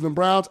the Cleveland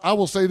Browns. I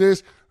will say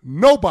this,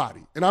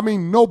 nobody, and I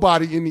mean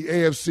nobody in the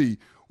AFC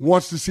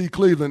wants to see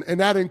Cleveland, and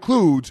that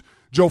includes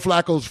Joe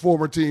Flacco's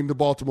former team, the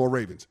Baltimore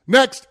Ravens.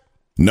 Next.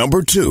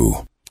 Number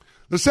 2.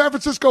 The San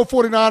Francisco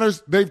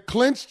 49ers, they've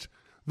clinched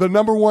the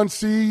number 1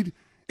 seed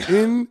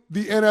in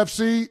the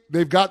NFC.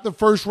 They've got the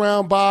first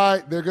round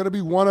bye. They're going to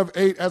be 1 of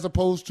 8 as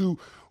opposed to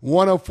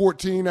 1 of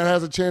 14 that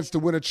has a chance to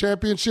win a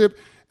championship.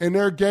 And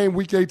their game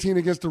Week 18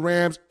 against the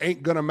Rams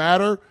ain't going to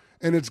matter.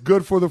 And it's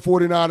good for the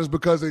 49ers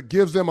because it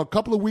gives them a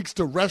couple of weeks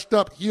to rest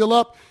up, heal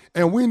up.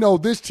 And we know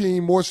this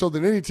team, more so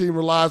than any team,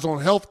 relies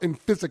on health and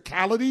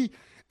physicality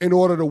in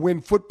order to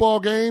win football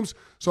games.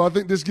 So I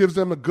think this gives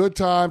them a good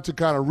time to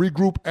kind of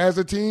regroup as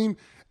a team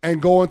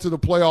and go into the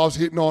playoffs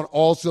hitting on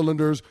all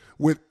cylinders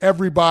with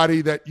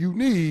everybody that you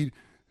need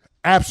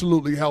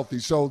absolutely healthy.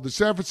 So the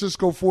San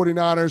Francisco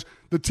 49ers,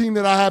 the team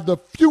that I have the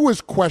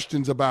fewest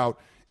questions about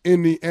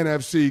in the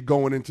NFC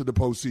going into the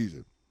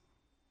postseason.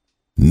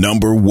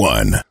 Number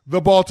 1.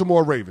 The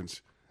Baltimore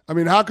Ravens. I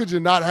mean, how could you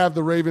not have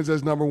the Ravens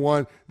as number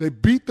 1? They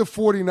beat the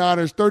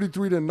 49ers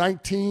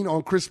 33-19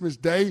 on Christmas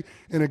Day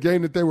in a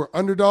game that they were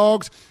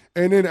underdogs.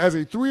 And then as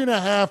a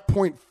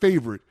 3.5-point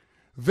favorite,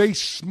 they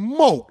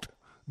smoked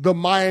the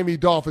Miami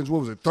Dolphins. What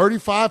was it,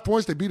 35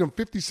 points? They beat them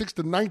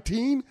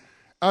 56-19.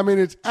 I mean,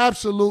 it's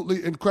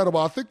absolutely incredible.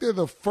 I think they're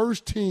the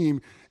first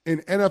team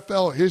in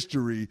NFL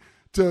history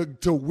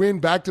to win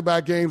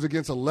back-to-back games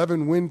against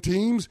 11-win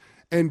teams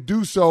and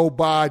do so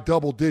by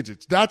double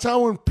digits. That's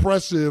how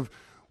impressive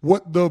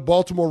what the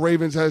Baltimore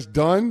Ravens has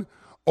done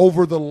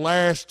over the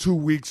last 2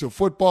 weeks of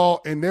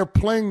football, and they're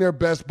playing their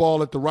best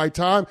ball at the right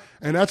time,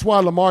 and that's why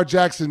Lamar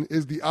Jackson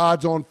is the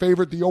odds-on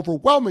favorite, the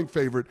overwhelming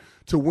favorite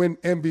to win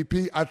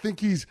MVP. I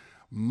think he's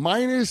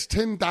minus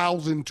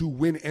 10,000 to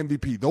win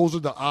MVP. Those are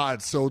the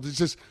odds. So it's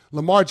just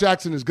Lamar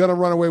Jackson is going to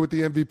run away with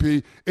the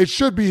MVP. It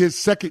should be his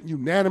second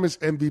unanimous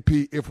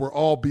MVP if we're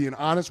all being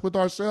honest with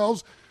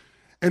ourselves.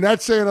 And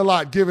that's saying a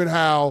lot given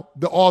how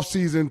the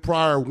offseason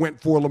prior went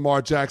for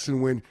Lamar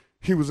Jackson when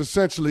he was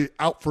essentially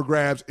out for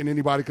grabs and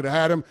anybody could have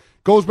had him.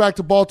 Goes back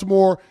to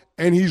Baltimore,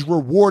 and he's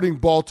rewarding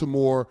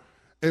Baltimore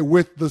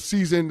with the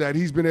season that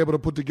he's been able to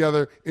put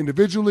together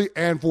individually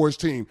and for his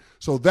team.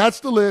 So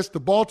that's the list. The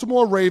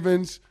Baltimore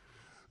Ravens,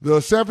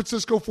 the San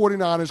Francisco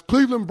 49ers,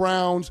 Cleveland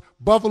Browns,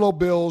 Buffalo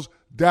Bills,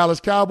 Dallas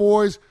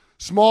Cowboys.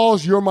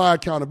 Smalls, you're my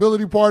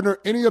accountability partner.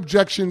 Any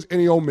objections,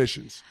 any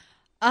omissions?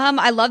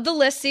 I love the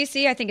list,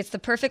 Cece. I think it's the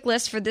perfect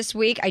list for this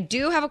week. I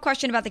do have a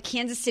question about the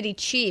Kansas City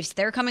Chiefs.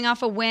 They're coming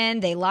off a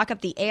win. They lock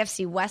up the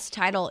AFC West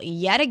title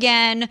yet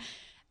again.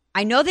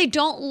 I know they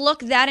don't look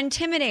that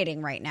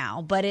intimidating right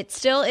now, but it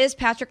still is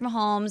Patrick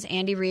Mahomes,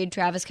 Andy Reid,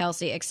 Travis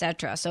Kelce,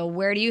 etc. So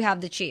where do you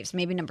have the Chiefs?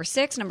 Maybe number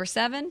 6, number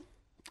 7?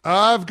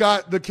 I've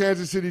got the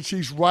Kansas City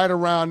Chiefs right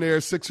around there,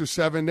 6 or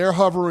 7. They're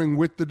hovering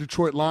with the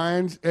Detroit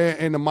Lions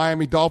and the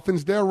Miami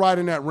Dolphins. They're right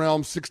in that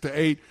realm, 6 to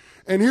 8.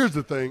 And here's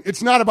the thing.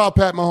 It's not about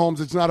Pat Mahomes.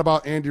 It's not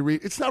about Andy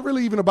Reid. It's not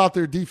really even about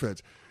their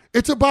defense.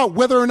 It's about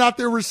whether or not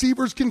their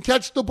receivers can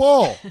catch the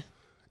ball.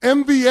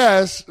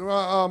 MVS,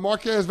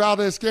 Marquez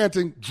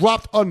Valdez-Scantling,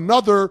 dropped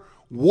another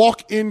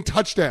walk-in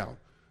touchdown.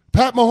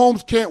 Pat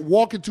Mahomes can't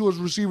walk into his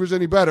receivers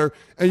any better,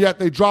 and yet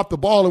they drop the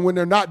ball. And when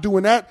they're not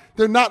doing that,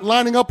 they're not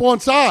lining up on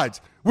sides,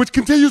 which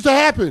continues to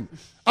happen.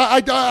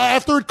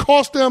 After it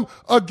cost them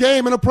a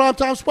game in a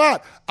primetime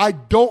spot. I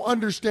don't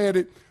understand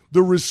it.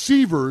 The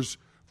receivers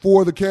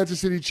for the Kansas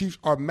City Chiefs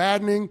are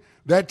maddening.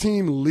 That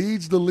team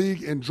leads the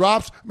league in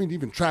drops. I mean,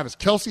 even Travis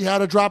Kelce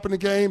had a drop in the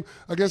game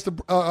against the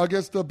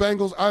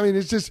Bengals. I mean,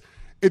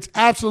 it's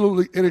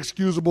absolutely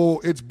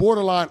inexcusable. It's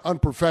borderline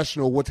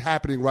unprofessional what's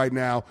happening right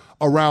now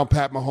around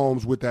Pat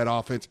Mahomes with that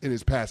offense and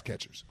his pass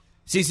catchers.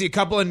 CeCe, a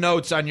couple of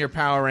notes on your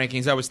power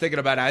rankings I was thinking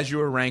about as you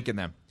were ranking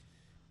them.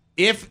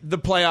 If the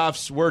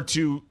playoffs were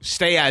to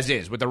stay as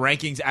is, with the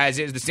rankings as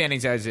is, the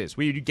standings as is,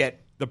 we'd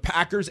get the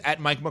Packers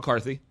at Mike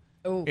McCarthy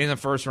in the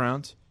first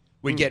round.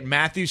 We'd get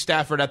Matthew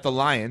Stafford at the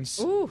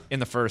Lions in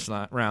the first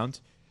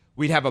round.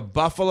 We'd have a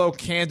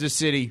Buffalo-Kansas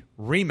City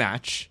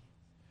rematch.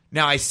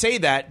 Now, I say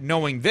that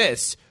knowing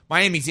this,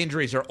 Miami's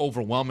injuries are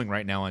overwhelming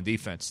right now on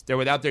defense. They're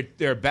without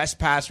their best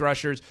pass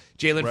rushers,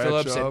 Jalen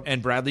Phillips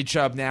and Bradley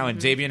Chubb now,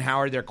 and Xavier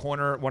Howard, their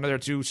corner, one of their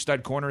 2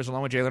 stud corners,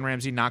 along with Jalen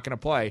Ramsey, not going to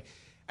play.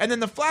 And then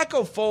the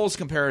Flacco-Foles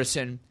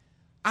comparison,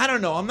 I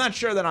don't know. I'm not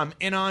sure that I'm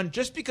in on,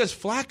 just because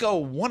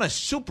Flacco won a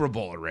Super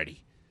Bowl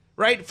already.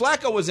 Right?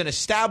 Flacco was an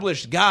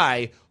established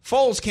guy.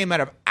 Foles came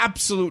out of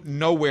absolute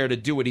nowhere to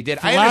do what he did.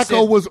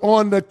 Flacco was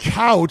on the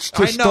couch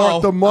to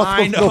start the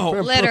month of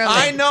November. Literally.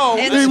 I know.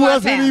 He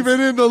wasn't even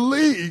in the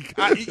league.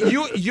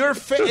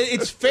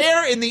 It's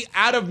fair in the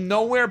out of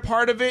nowhere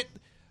part of it.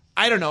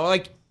 I don't know.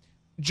 Like,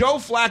 Joe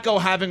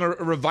Flacco having a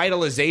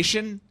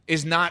revitalization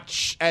is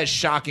not as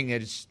shocking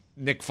as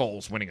Nick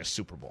Foles winning a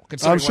Super Bowl.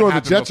 I'm sure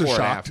the Jets are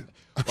shocked.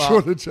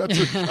 Sure the Jets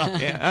are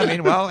shocked. Yeah, I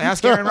mean, well,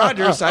 ask Aaron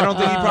Rodgers. I don't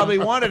think he probably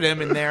wanted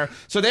him in there.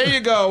 So there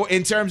you go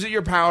in terms of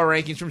your power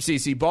rankings from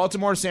CeCe.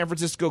 Baltimore, San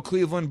Francisco,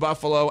 Cleveland,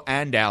 Buffalo,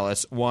 and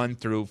Dallas, 1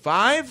 through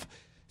 5.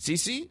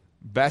 CeCe,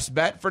 best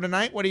bet for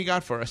tonight? What do you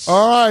got for us?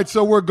 All right,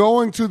 so we're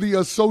going to the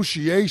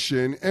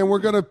association, and we're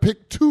going to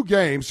pick 2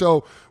 games.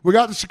 So we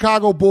got the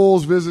Chicago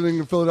Bulls visiting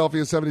the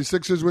Philadelphia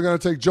 76ers. We're going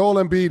to take Joel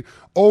Embiid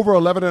over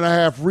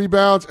 11.5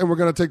 rebounds, and we're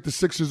going to take the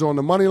Sixers on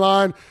the money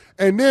line.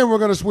 And then we're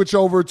going to switch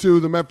over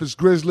to the Memphis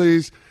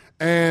Grizzlies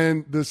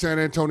and the San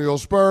Antonio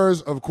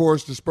Spurs. Of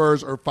course, the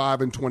Spurs are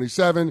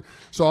 5-27.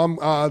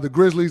 So the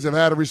Grizzlies have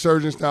had a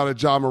resurgence now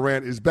that Ja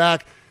Morant is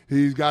back.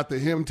 He's got the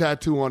him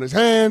tattoo on his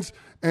hands.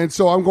 And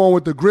so I'm going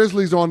with the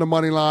Grizzlies on the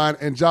money line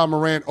and Ja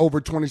Morant over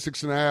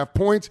 26.5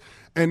 points.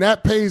 And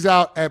that pays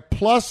out at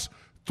plus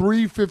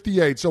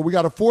 358. So we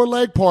got a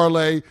 4-leg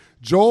parlay.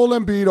 Joel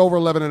Embiid over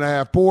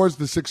 11.5 boards.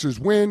 The Sixers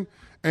win.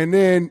 And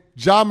then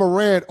Ja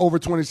Morant over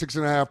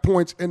 26.5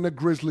 points, and the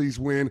Grizzlies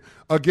win.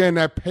 Again,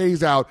 that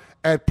pays out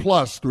at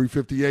plus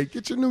 358.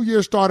 Get your new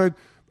year started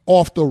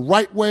off the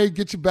right way.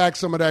 Get you back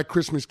some of that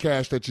Christmas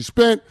cash that you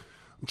spent.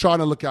 I'm trying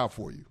to look out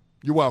for you.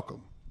 You're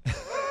welcome.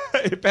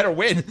 It better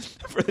win.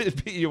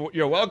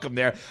 You're welcome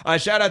there.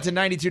 Shout out to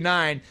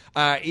 92.9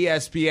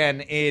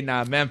 ESPN in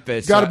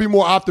Memphis. Got to be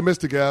more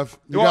optimistic, Ev.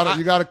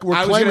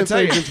 We're claiming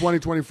things in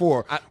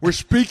 2024. We're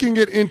speaking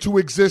it into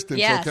existence.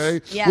 Yes,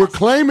 okay. Yes. We're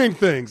claiming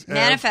things.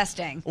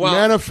 Manifesting.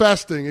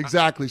 Manifesting.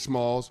 Exactly,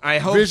 Smalls. I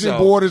hope Vision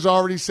board is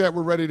already set.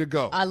 We're ready to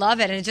go. I love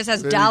it, and it just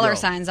has dollar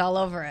signs all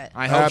over it.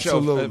 I hope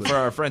so for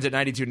our friends at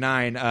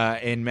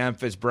 92.9 in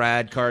Memphis,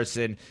 Brad,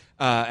 Carson,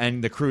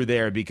 and the crew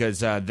there,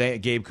 because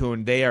Gabe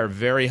Kuhn, they are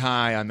very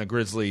high on the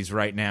Grizzlies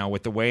right now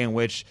with the way in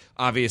which,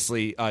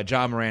 obviously,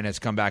 Ja Morant has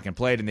come back and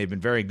played, and they've been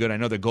very good. I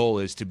know the goal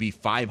is to be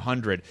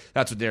 500.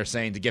 That's what they're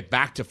saying, to get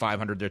back to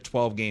 500. They're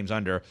 12 games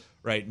under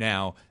right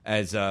now.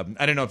 As I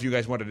don't know if you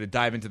guys wanted to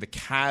dive into the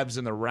Cavs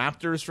and the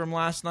Raptors from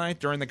last night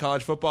during the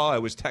college football. I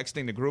was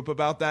texting the group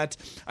about that.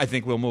 I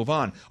think we'll move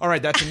on. All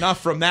right, that's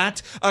enough from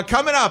that.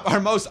 Coming up, our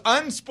most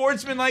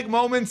unsportsmanlike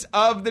moments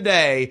of the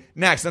day.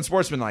 Next on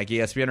Sportsmanlike,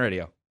 ESPN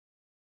Radio.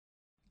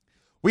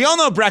 We all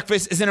know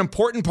breakfast is an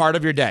important part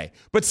of your day,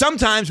 but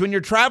sometimes when you're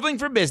traveling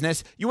for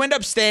business, you end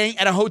up staying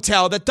at a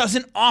hotel that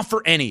doesn't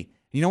offer any.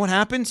 You know what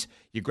happens?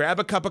 You grab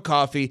a cup of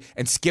coffee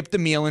and skip the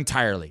meal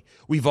entirely.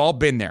 We've all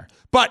been there.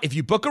 But if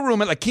you book a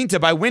room at La Quinta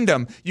by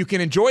Wyndham, you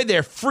can enjoy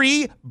their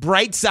free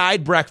Bright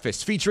Side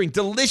breakfast featuring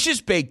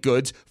delicious baked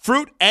goods,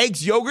 fruit,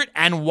 eggs, yogurt,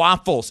 and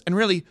waffles. And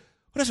really,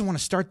 who doesn't want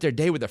to start their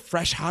day with a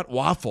fresh, hot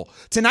waffle?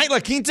 Tonight, La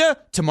Quinta,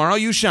 tomorrow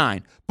you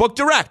shine. Book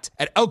direct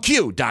at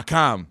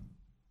lq.com.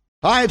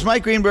 Hi, it's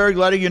Mike Greenberg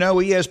letting you know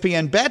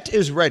ESPN Bet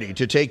is ready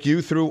to take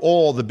you through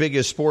all the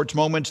biggest sports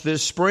moments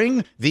this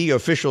spring. The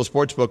official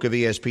sportsbook of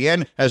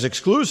ESPN has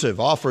exclusive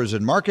offers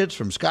and markets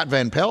from Scott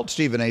Van Pelt,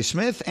 Stephen A.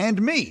 Smith,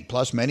 and me,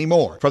 plus many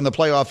more. From the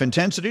playoff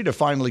intensity to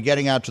finally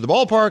getting out to the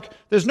ballpark,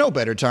 there's no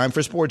better time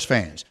for sports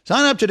fans.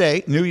 Sign up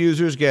today. New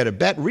users get a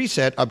bet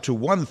reset up to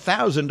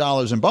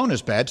 $1,000 in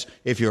bonus bets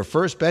if your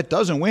first bet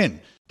doesn't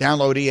win.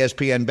 Download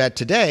ESPN Bet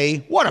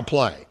today. What a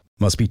play.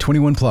 Must be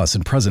 21 plus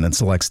and present in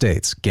select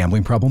states.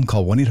 Gambling problem?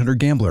 Call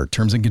 1-800-GAMBLER.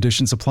 Terms and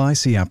conditions apply.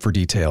 See app for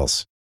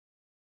details.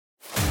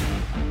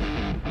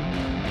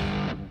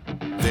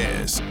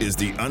 This is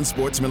the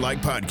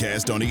Unsportsmanlike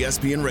Podcast on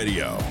ESPN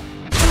Radio.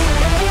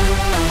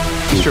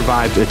 We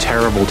survived a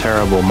terrible,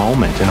 terrible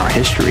moment in our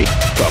history.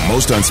 The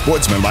most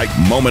unsportsmanlike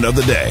moment of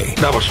the day.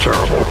 That was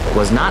terrible.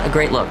 Was not a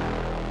great look.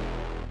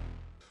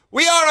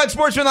 We are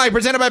Unsportsmanlike,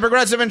 presented by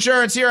Progressive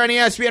Insurance here on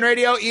ESPN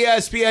Radio,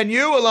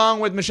 ESPNU, along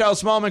with Michelle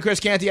Smallman, Chris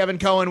Canty, Evan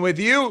Cohen with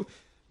you.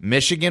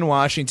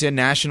 Michigan-Washington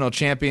National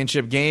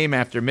Championship game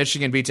after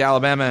Michigan beats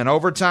Alabama in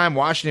overtime.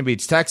 Washington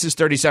beats Texas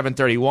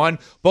 37-31.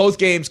 Both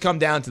games come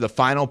down to the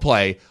final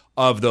play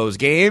of those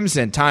games,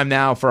 and time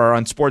now for our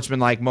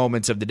Unsportsmanlike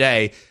moments of the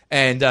day.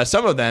 And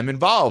some of them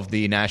involved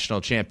the National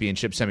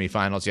Championship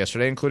semifinals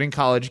yesterday, including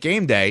College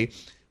Game Day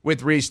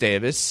with Reese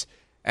Davis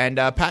and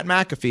Pat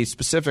McAfee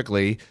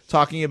specifically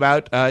talking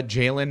about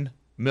Jalen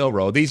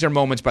Milroe. These are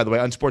moments, by the way,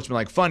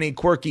 unsportsmanlike, funny,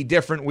 quirky,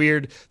 different,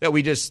 weird, that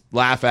we just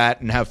laugh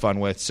at and have fun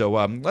with. So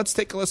let's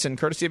take a listen,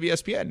 courtesy of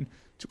ESPN,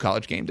 to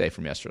College Game Day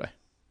from yesterday.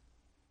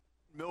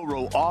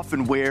 Milroe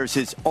often wears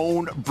his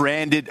own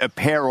branded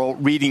apparel,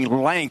 reading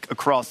LANK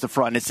across the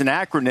front. It's an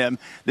acronym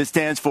that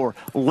stands for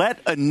Let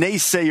a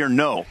Naysayer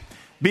Know.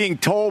 Being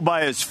told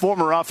by his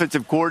former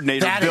offensive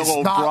coordinator, Bill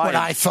O'Brien. That is not what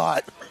I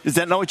thought. Is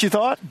that not what you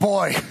thought?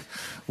 Boy.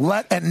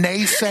 Let a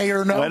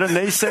naysayer know. Let a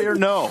naysayer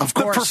know. Of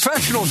course. The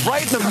professional's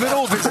right in the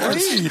middle of his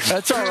lead.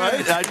 That's all right.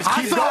 I just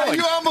keep going.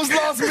 You almost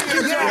lost me.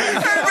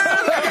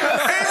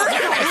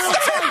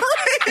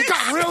 It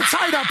got real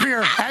tight up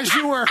here as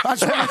you were. I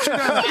just want to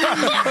let you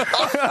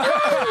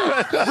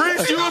know.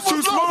 Reese, you were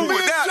too smooth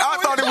with that. I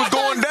thought it was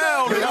going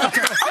down. I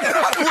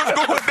thought it was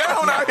going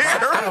down out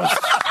here.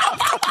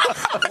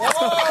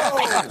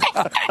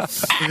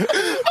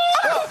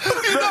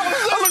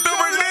 I looked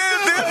over his head,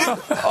 didn't you?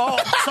 Oh,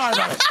 sorry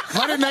about it.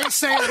 Let a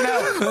naysayer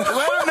know.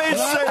 Let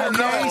a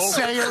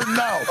naysayer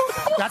know.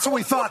 That's what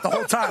we thought the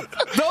whole time.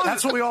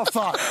 That's what we all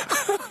thought.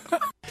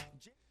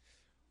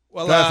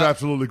 Well, that's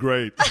absolutely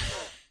great.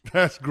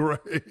 That's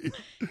great.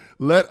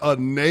 Let a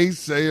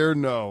naysayer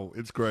know.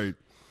 It's great.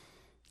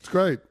 It's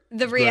great.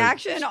 The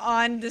reaction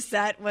on the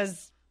set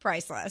was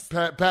priceless.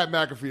 Pat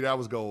McAfee, that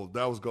was gold.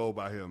 That was gold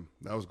by him.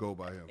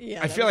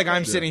 Yeah, I feel like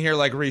I'm sitting here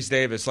like Reese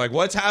Davis. Like,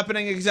 what's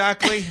happening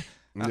exactly?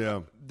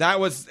 Yeah. That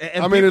was.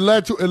 I mean, it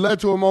led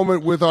to a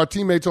moment with our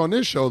teammates on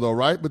this show, though,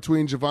 right?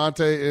 Between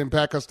Javonte and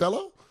Pat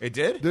Costello. It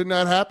did? Didn't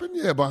that happen?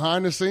 Yeah,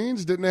 behind the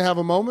scenes, didn't they have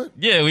a moment?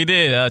 Yeah, we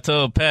did. I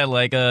told Pat,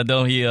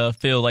 don't he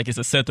feel like it's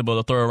acceptable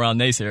to throw around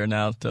naysayer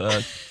now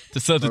to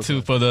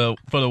substitute for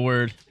the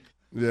word.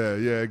 Yeah,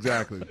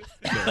 exactly.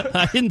 Yeah.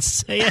 I didn't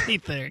say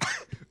anything.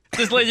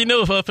 Just let you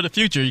know for the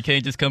future, you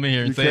can't just come in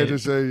here and say it. You can't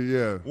just say,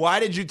 yeah. Why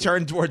did you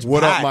turn towards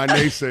what Pat? Up, my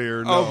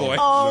naysayer? No, oh, boy.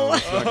 No,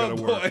 it's not going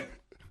to work.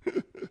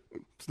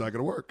 It's not going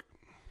to work.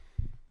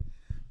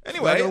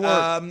 Anyway,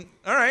 all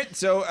right.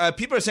 So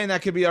people are saying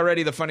that could be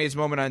already the funniest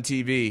moment on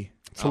TV.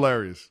 It's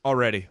hilarious.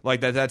 Already.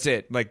 Like, that's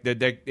it. Like,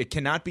 it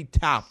cannot be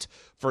topped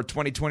for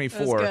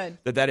 2024.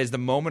 That is the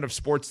moment of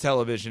sports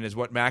television is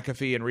what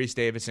McAfee and Reese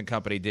Davis and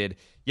company did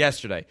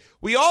yesterday.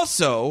 We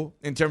also,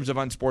 in terms of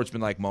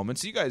unsportsmanlike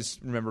moments, you guys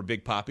remember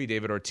Big Papi,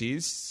 David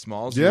Ortiz,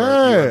 Smalls? You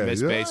were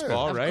Miss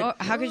Baseball, right?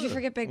 How could you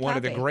forget Big Papi? One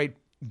of the great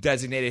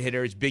designated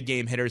hitters, big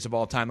game hitters of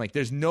all time. Like,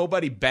 there's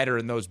nobody better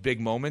in those big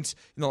moments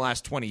in the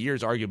last 20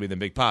 years, arguably, than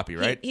Big Papi,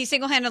 right? He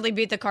single-handedly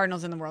beat the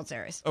Cardinals in the World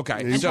Series.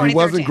 Okay. He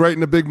wasn't great in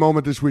the big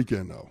moment this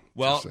weekend, though.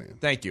 Well,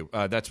 thank you.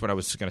 That's what I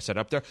was going to set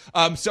up there.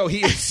 So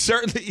he is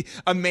certainly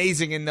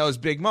amazing in those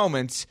big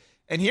moments.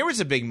 And here was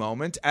a big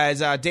moment as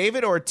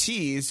David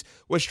Ortiz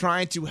was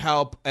trying to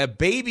help a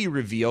baby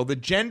reveal, the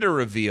gender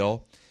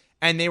reveal,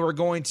 and they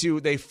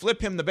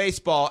flip him the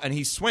baseball, and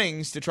he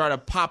swings to try to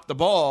pop the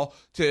ball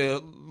to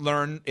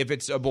learn if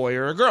it's a boy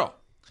or a girl.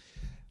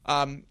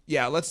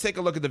 Let's take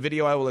a look at the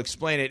video. I will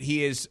explain it.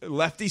 He is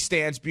lefty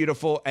stance,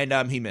 beautiful,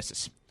 and he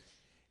misses.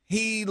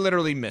 He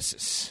literally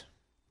misses.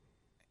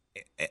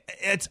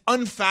 It's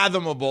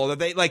unfathomable that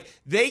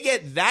they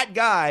get that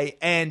guy,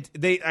 and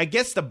I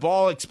guess the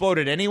ball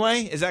exploded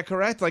anyway. Is that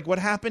correct? Like, what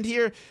happened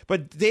here?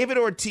 But David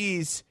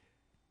Ortiz,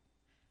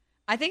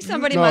 I think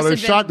somebody must have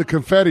shot the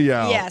confetti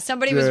out. Yeah,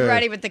 somebody was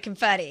ready with the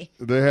confetti.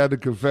 They had the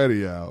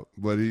confetti out,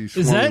 but he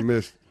swung and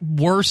missed.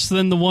 Worse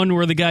than the one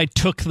where the guy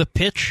took the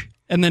pitch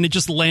and then it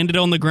just landed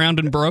on the ground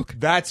and broke?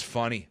 That's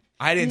funny.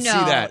 I didn't see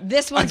that.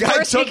 This one's a guy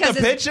worse took because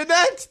the pitch in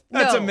that?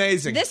 That's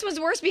amazing. This was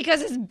worse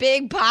because it's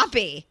Big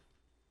Papi.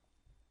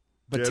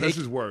 But this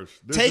is worse.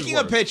 Taking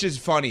a pitch is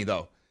funny,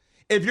 though.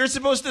 If you're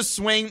supposed to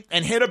swing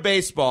and hit a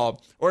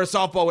baseball or a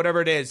softball,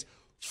 whatever it is,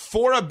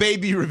 for a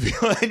baby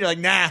reveal, and you're like,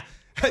 nah,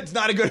 it's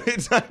not a good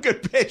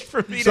pitch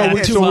for me.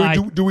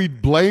 Do we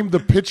blame the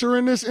pitcher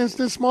in this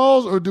instance,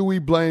 Smalls, or do we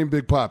blame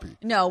Big Papi?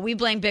 No, we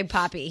blame Big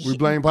Papi. We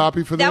blame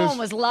Papi for this? That one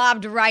was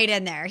lobbed right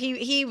in there.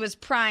 He was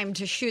primed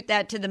to shoot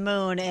that to the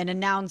moon and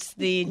announce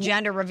the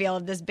gender reveal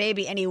of this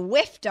baby, and he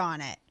whiffed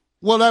on it.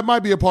 Well, that might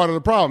be a part of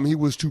the problem. He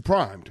was too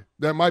primed.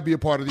 That might be a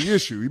part of the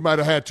issue. He might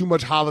have had too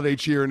much holiday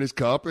cheer in his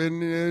cup,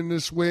 and the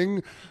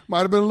swing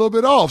might have been a little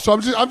bit off. So I'm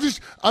just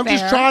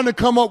trying to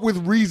come up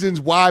with reasons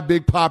why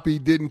Big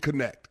Papi didn't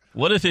connect.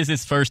 What if it's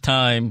his first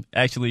time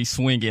actually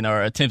swinging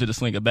or attempted to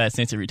swing a bat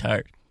since he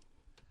retired?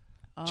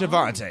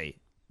 Javante,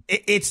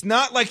 it's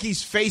not like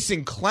he's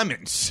facing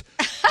Clemens.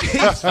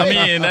 I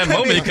mean, in that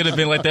moment, it could have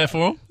been like that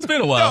for him. It's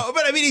been a while. No,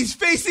 but I mean, he's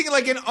facing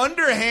like an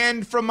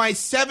underhand from my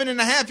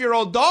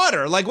 7.5-year-old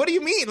daughter. Like, what do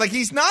you mean? Like,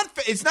 he's not.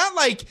 It's not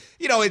like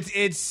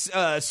it's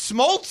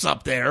Smoltz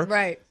up there,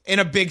 right, in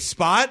a big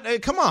spot.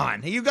 Come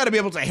on, you got to be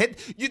able to hit.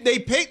 They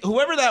picked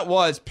whoever that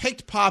was.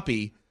 Picked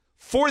Papi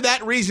for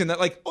that reason. That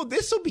like, oh,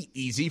 this will be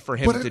easy for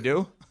him to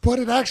do. But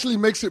it actually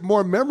makes it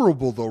more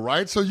memorable, though,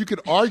 right? So you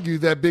could argue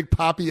that Big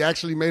Papi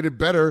actually made it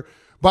better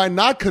by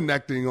not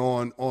connecting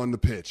on the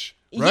pitch.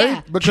 Right?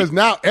 Yeah. Because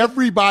now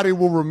everybody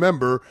will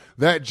remember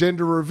that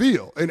gender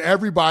reveal, and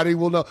everybody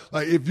will know.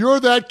 Like, if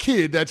you're that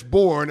kid that's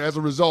born as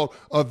a result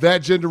of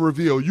that gender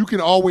reveal, you can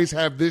always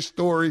have this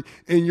story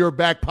in your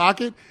back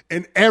pocket,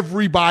 and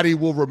everybody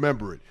will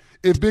remember it.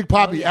 If Big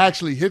Papi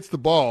actually hits the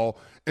ball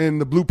and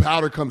the blue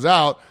powder comes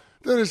out,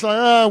 then it's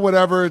like,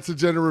 whatever, it's a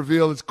gender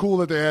reveal. It's cool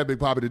that they had Big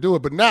Papi to do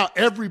it, but now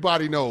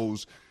everybody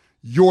knows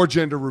your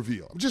gender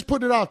reveal. I'm just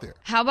putting it out there.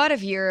 How about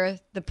if you're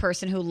the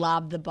person who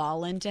lobbed the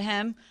ball into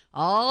him?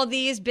 All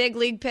these big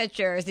league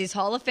pitchers, these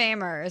Hall of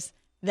Famers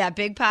that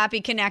Big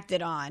Papi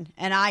connected on,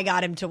 and I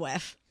got him to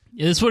whiff.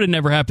 Yeah, this would have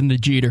never happened to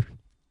Jeter.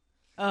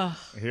 Oh,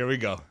 here we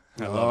go.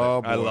 I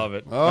love it. I love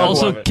it.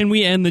 Also, can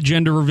we end the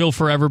gender reveal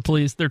forever,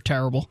 please? They're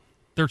terrible.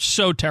 They're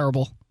so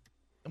terrible.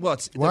 Well,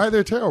 why are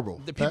they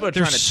terrible? The people are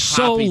trying to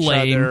top each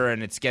other,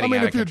 and it's getting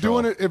out of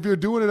control. If you're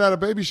doing it at a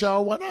baby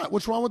shower, why not?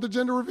 What's wrong with the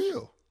gender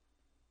reveal?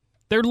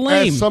 They're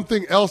lame. As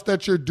something else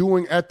that you're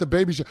doing at the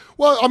baby shower.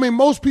 Well, I mean,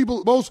 most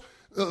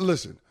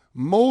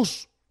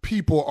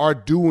people are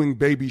doing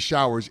baby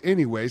showers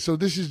anyway, so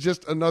this is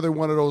just another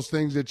one of those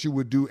things that you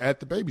would do at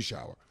the baby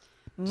shower.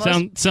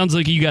 Sounds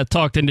like you got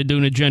talked into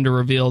doing a gender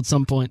reveal at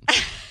some point.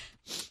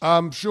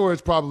 I'm sure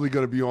it's probably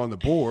going to be on the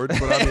board,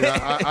 but I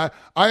mean,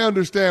 I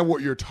understand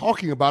what you're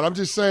talking about. I'm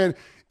just saying,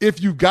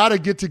 if you got to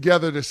get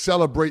together to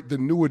celebrate the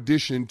new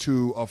addition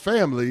to a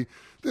family,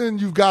 then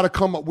you've got to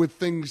come up with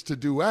things to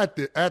do at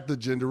the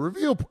gender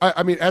reveal.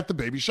 I mean, at the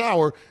baby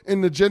shower,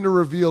 and the gender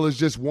reveal is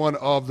just one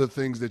of the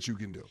things that you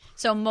can do.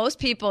 So most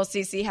people,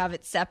 CC, have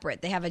it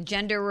separate. They have a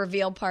gender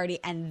reveal party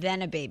and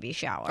then a baby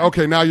shower.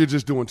 Okay, now you're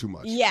just doing too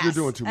much. Yes, you're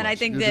doing too much. And I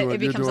think that it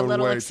becomes a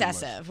little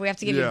excessive. We have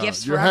to give you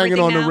gifts for hanging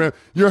everything on now. the rim.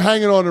 You're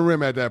hanging on the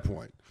rim at that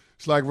point.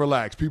 It's like,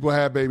 relax. People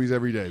have babies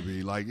every day,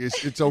 B. Like,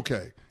 it's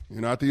okay. You're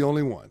not the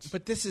only ones.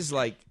 But this is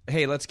like,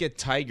 hey, let's get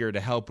Tiger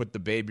to help with the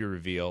baby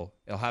reveal.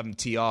 He'll have him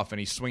tee off, and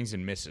he swings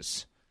and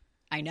misses.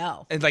 I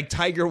know. And like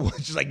Tiger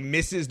just like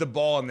misses the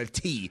ball on the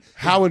tee.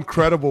 How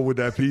incredible would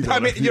that be? I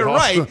mean, you're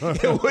right.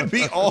 It would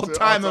be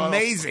all-time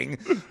amazing,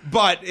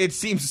 but it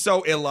seems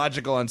so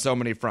illogical on so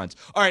many fronts.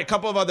 All right, a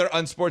couple of other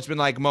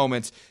unsportsmanlike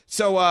moments.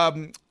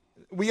 So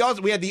we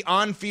had the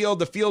on-field,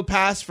 the field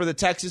pass for the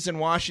Texas and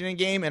Washington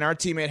game, and our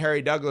teammate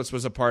Harry Douglas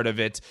was a part of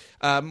it.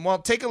 Well,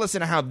 take a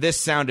listen to how this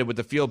sounded with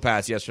the field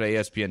pass yesterday,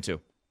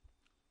 ESPN2.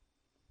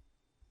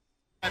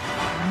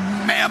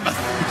 Mammoth.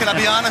 Can I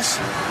be honest?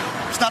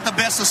 It's not the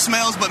best of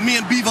smells, but me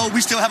and Bevo,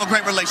 we still have a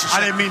great relationship.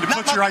 I didn't mean to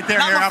put you right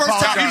there, Harry. I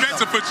apologize. He meant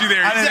to put you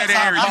there. I think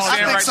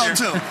right so, there.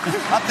 too.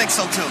 I think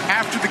so, too.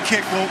 After the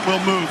kick,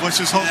 we'll move.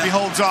 Let's just hope he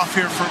holds off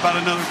here for about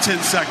another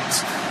 10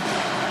 seconds.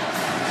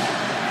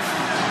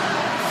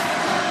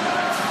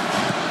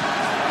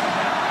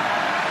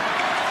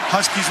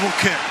 Huskies will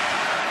kick.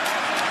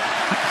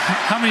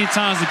 How many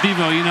times does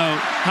Bevo,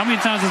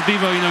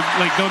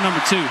 like go number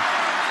 2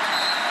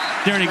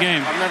 during a game?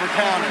 I've never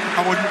counted.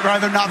 I would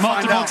rather not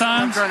find out. Multiple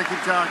times? I'm trying to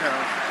keep track of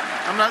it.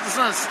 It's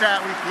not a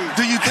stat we keep.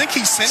 Do you think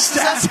he senses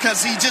us?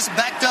 Because he just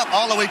backed up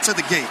all the way to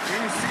the gate. He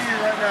can see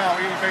you right now.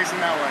 He's facing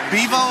that way.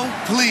 Bevo,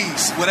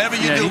 please, whatever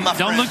you do, my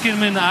friend. Don't look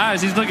him in the eyes.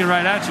 He's looking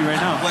right at you right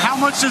now. How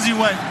much does he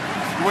weigh?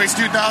 He weighs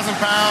 2,000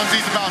 pounds.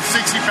 He's about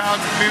 60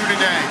 pounds of food a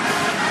day.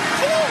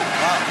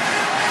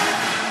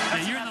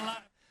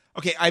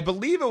 Okay, I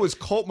believe it was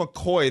Colt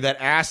McCoy that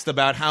asked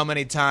about how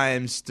many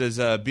times does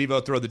Bevo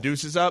throw the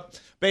deuces up,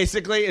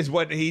 basically, is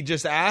what he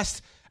just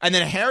asked. And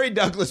then Harry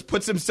Douglas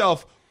puts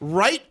himself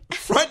right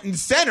front and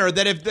center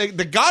that if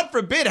the God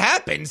forbid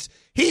happens,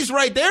 he's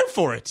right there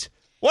for it.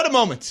 What a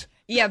moment.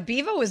 Yeah,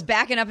 Bevo was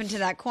backing up into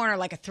that corner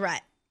like a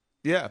threat.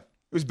 Yeah.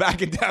 It was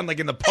backing down like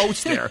in the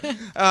post there.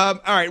 All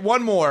right,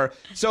 one more.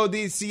 So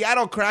the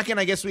Seattle Kraken,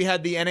 I guess we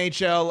had the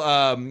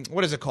NHL,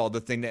 what is it called?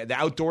 The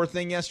outdoor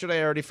thing yesterday?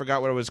 I already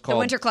forgot what it was called. The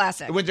Winter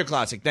Classic. The Winter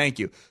Classic, thank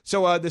you.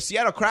 So the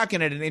Seattle Kraken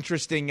had an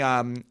interesting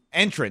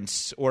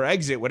entrance or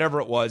exit,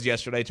 whatever it was,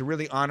 yesterday to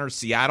really honor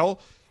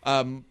Seattle.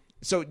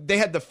 So they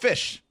had the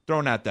fish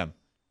thrown at them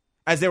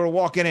as they were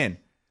walking in.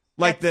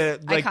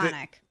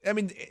 Iconic.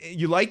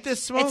 You like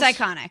this, Smokes? It's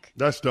iconic.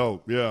 That's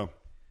dope, yeah.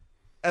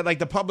 At like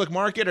the public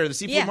market or the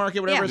seafood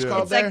market, whatever it's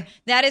called there?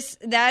 Like,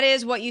 that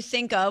is what you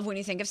think of when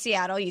you think of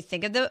Seattle. You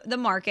think of the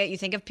market. You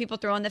think of people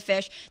throwing the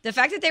fish. The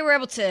fact that they were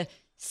able to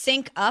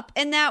sync up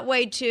in that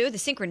way, too, the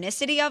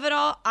synchronicity of it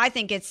all, I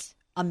think it's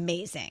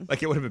amazing.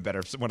 Like, it would have been better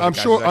if one I'm of the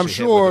guys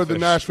sure hit with the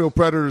Nashville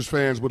Predators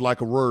fans would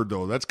like a word,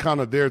 though. That's kind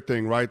of their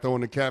thing, right?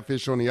 Throwing the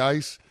catfish on the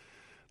ice.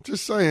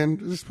 Just saying,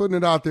 just putting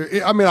it out there.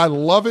 I mean, I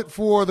love it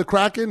for the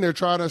Kraken. They're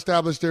trying to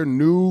establish their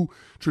new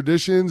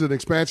traditions and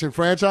expansion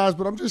franchise,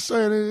 but I'm just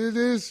saying it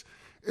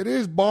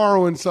is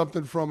borrowing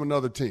something from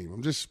another team.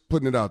 I'm just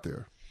putting it out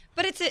there.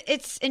 But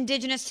it's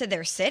indigenous to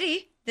their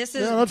city. This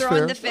is that's throwing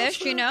fair. the fish,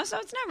 so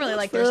it's not really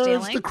like fair. they're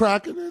stealing. It's the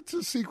Kraken. It's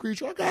a sea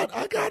creature.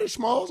 I got it,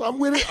 Smalls. I'm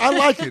with it. I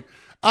like it.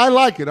 I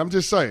like it. I'm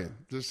just saying.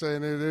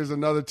 There's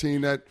another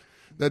team that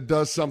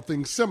does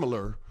something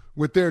similar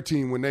with their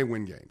team when they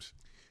win games.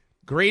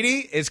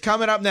 Greedy is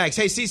coming up next.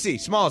 Hey, CC,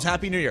 Smalls,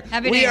 Happy New Year.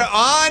 Happy New Year. We are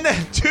on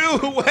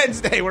to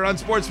Wednesday. We're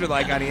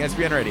Unsportsmanlike on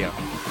ESPN Radio.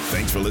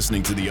 Thanks for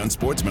listening to the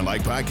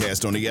Unsportsmanlike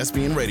podcast on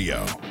ESPN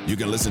Radio. You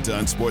can listen to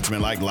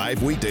Unsportsmanlike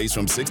live weekdays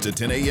from 6 to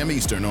 10 a.m.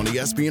 Eastern on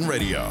ESPN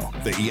Radio,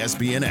 the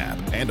ESPN app,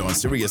 and on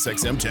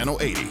SiriusXM Channel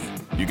 80.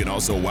 You can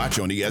also watch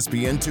on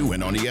ESPN2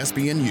 and on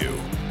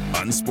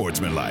ESPNU.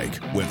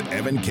 Unsportsmanlike with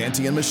Evan,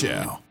 Canty, and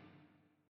Michelle.